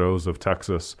seen the photos of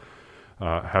Texas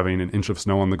having an inch of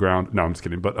snow on the ground. No, I'm just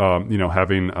kidding. But,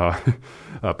 having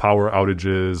power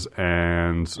outages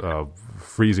and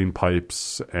freezing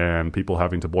pipes and people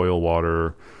having to boil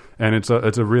water. And it's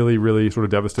a really, really sort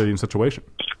of devastating situation.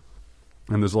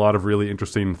 And there's a lot of really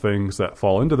interesting things that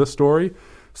fall into this story,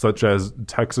 such as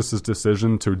Texas's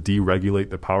decision to deregulate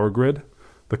the power grid,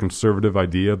 the conservative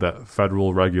idea that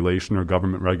federal regulation or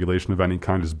government regulation of any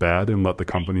kind is bad and let the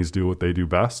companies do what they do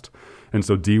best. And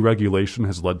so deregulation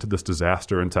has led to this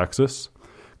disaster in Texas.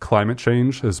 Climate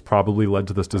change has probably led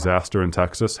to this disaster in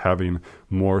Texas, having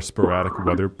more sporadic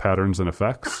weather patterns and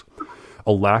effects.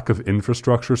 A lack of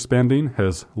infrastructure spending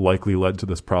has likely led to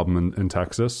this problem in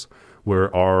Texas,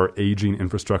 where our aging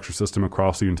infrastructure system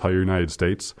across the entire United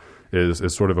States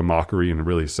is sort of a mockery and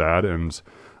really sad, and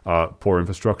poor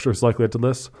infrastructure is likely led to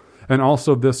this. And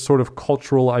also this sort of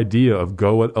cultural idea of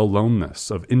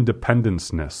go-it-aloneness, of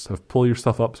independence-ness, of pull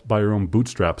yourself up by your own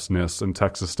bootstraps-ness, and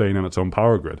Texas staying on its own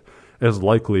power grid is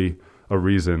likely a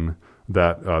reason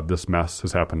that this mess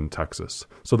has happened in Texas.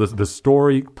 So this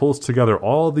story pulls together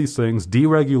all of these things: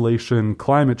 deregulation,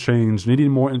 climate change, needing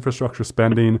more infrastructure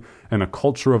spending, and a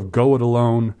culture of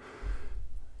go-it-alone.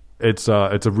 It's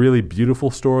a really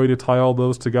beautiful story to tie all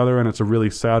those together, and it's a really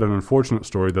sad and unfortunate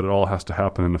story that it all has to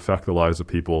happen and affect the lives of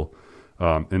people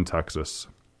in Texas,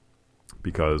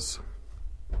 because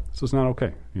this is not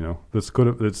okay.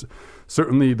 It's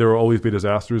certainly, there will always be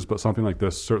disasters, but something like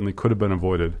this certainly could have been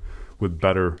avoided with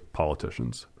better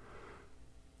politicians.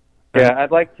 Yeah,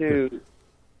 I'd like to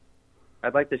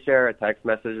share a text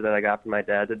message that I got from my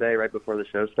dad today, right before the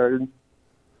show started.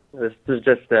 This is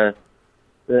just an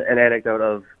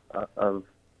anecdote of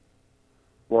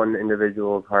one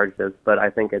individual's hardships, but I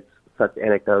think it's such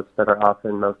anecdotes that are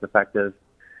often most effective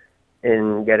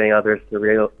in getting others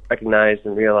to recognize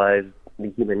and realize the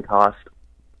human cost.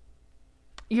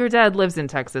 Your dad lives in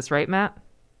Texas, right, Matt?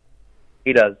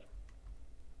 He does.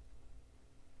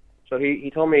 So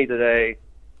he told me today,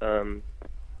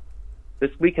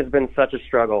 this week has been such a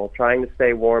struggle, trying to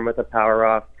stay warm with the power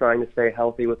off, trying to stay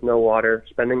healthy with no water,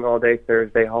 spending all day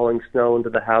Thursday hauling snow into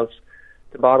the house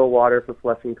to bottle water for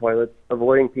flushing toilets,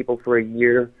 avoiding people for a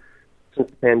year since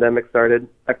the pandemic started.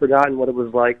 I've forgotten what it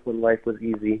was like when life was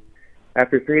easy.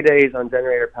 After 3 days on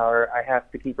generator power, I have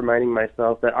to keep reminding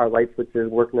myself that our light switches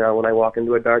work now when I walk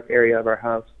into a dark area of our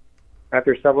house.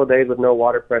 After several days with no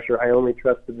water pressure, I only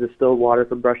trust the distilled water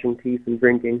for brushing teeth and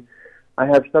drinking. I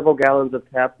have several gallons of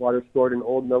tap water stored in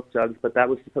old milk jugs, but that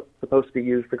was supposed to be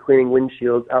used for cleaning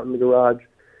windshields out in the garage.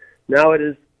 Now it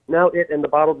and the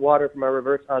bottled water from our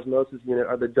reverse osmosis unit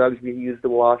are the jugs we use to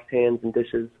wash hands and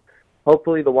dishes.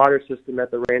 Hopefully the water system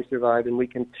at the ranch survived and we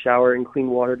can shower in clean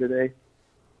water today.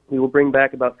 We will bring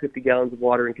back about 50 gallons of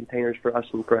water in containers for us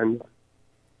and friends.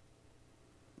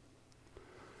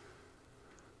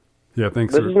 Yeah,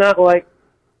 thanks. This is not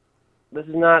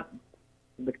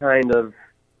the kind of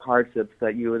hardships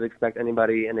that you would expect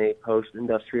anybody in a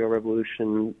post-industrial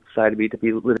revolution society to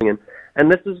be living in.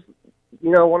 And this is,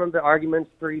 one of the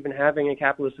arguments for even having a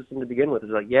capitalist system to begin with is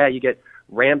like, yeah, you get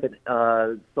rampant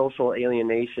social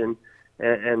alienation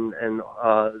and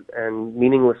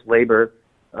meaningless labor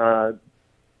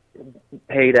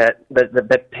paid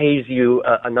that pays you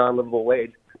a non-livable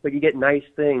wage, but you get nice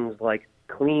things like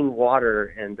clean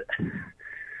water and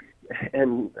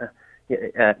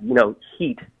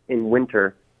heat in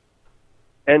winter,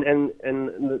 and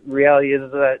the reality is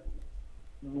that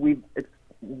we've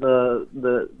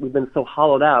been so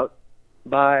hollowed out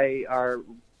by our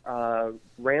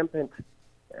rampant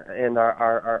and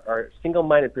our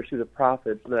single-minded pursuit of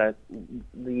profits that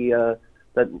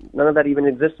that none of that even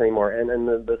exists anymore, and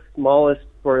the smallest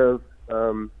sort of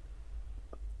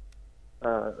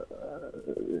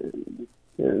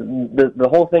the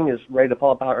whole thing is ready to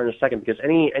fall apart in a second, because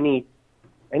any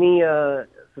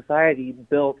society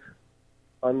built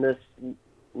on this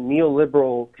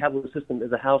neoliberal capitalist system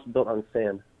is a house built on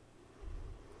sand.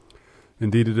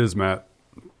 Indeed it is, Matt.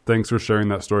 Thanks for sharing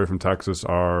that story from Texas.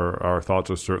 Our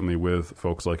thoughts are certainly with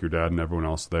folks like your dad and everyone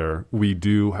else there. We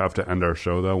do have to end our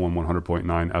show, though, on 100.9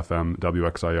 FM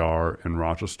WXIR in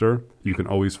Rochester. You can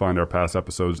always find our past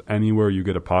episodes anywhere you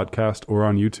get a podcast or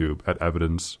on YouTube at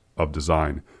Evidence of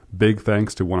Design. Big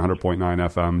thanks to 100.9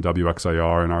 FM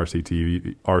WXIR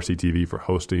and RCTV for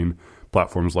hosting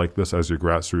platforms like this as your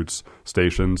grassroots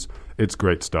stations. It's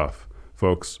great stuff.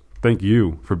 Folks, thank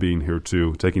you for being here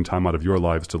too, taking time out of your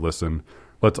lives to listen.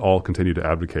 Let's all continue to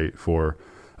advocate for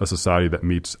a society that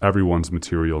meets everyone's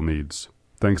material needs.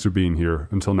 Thanks for being here.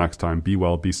 Until next time, be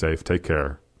well, be safe, take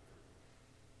care,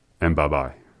 and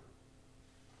bye-bye.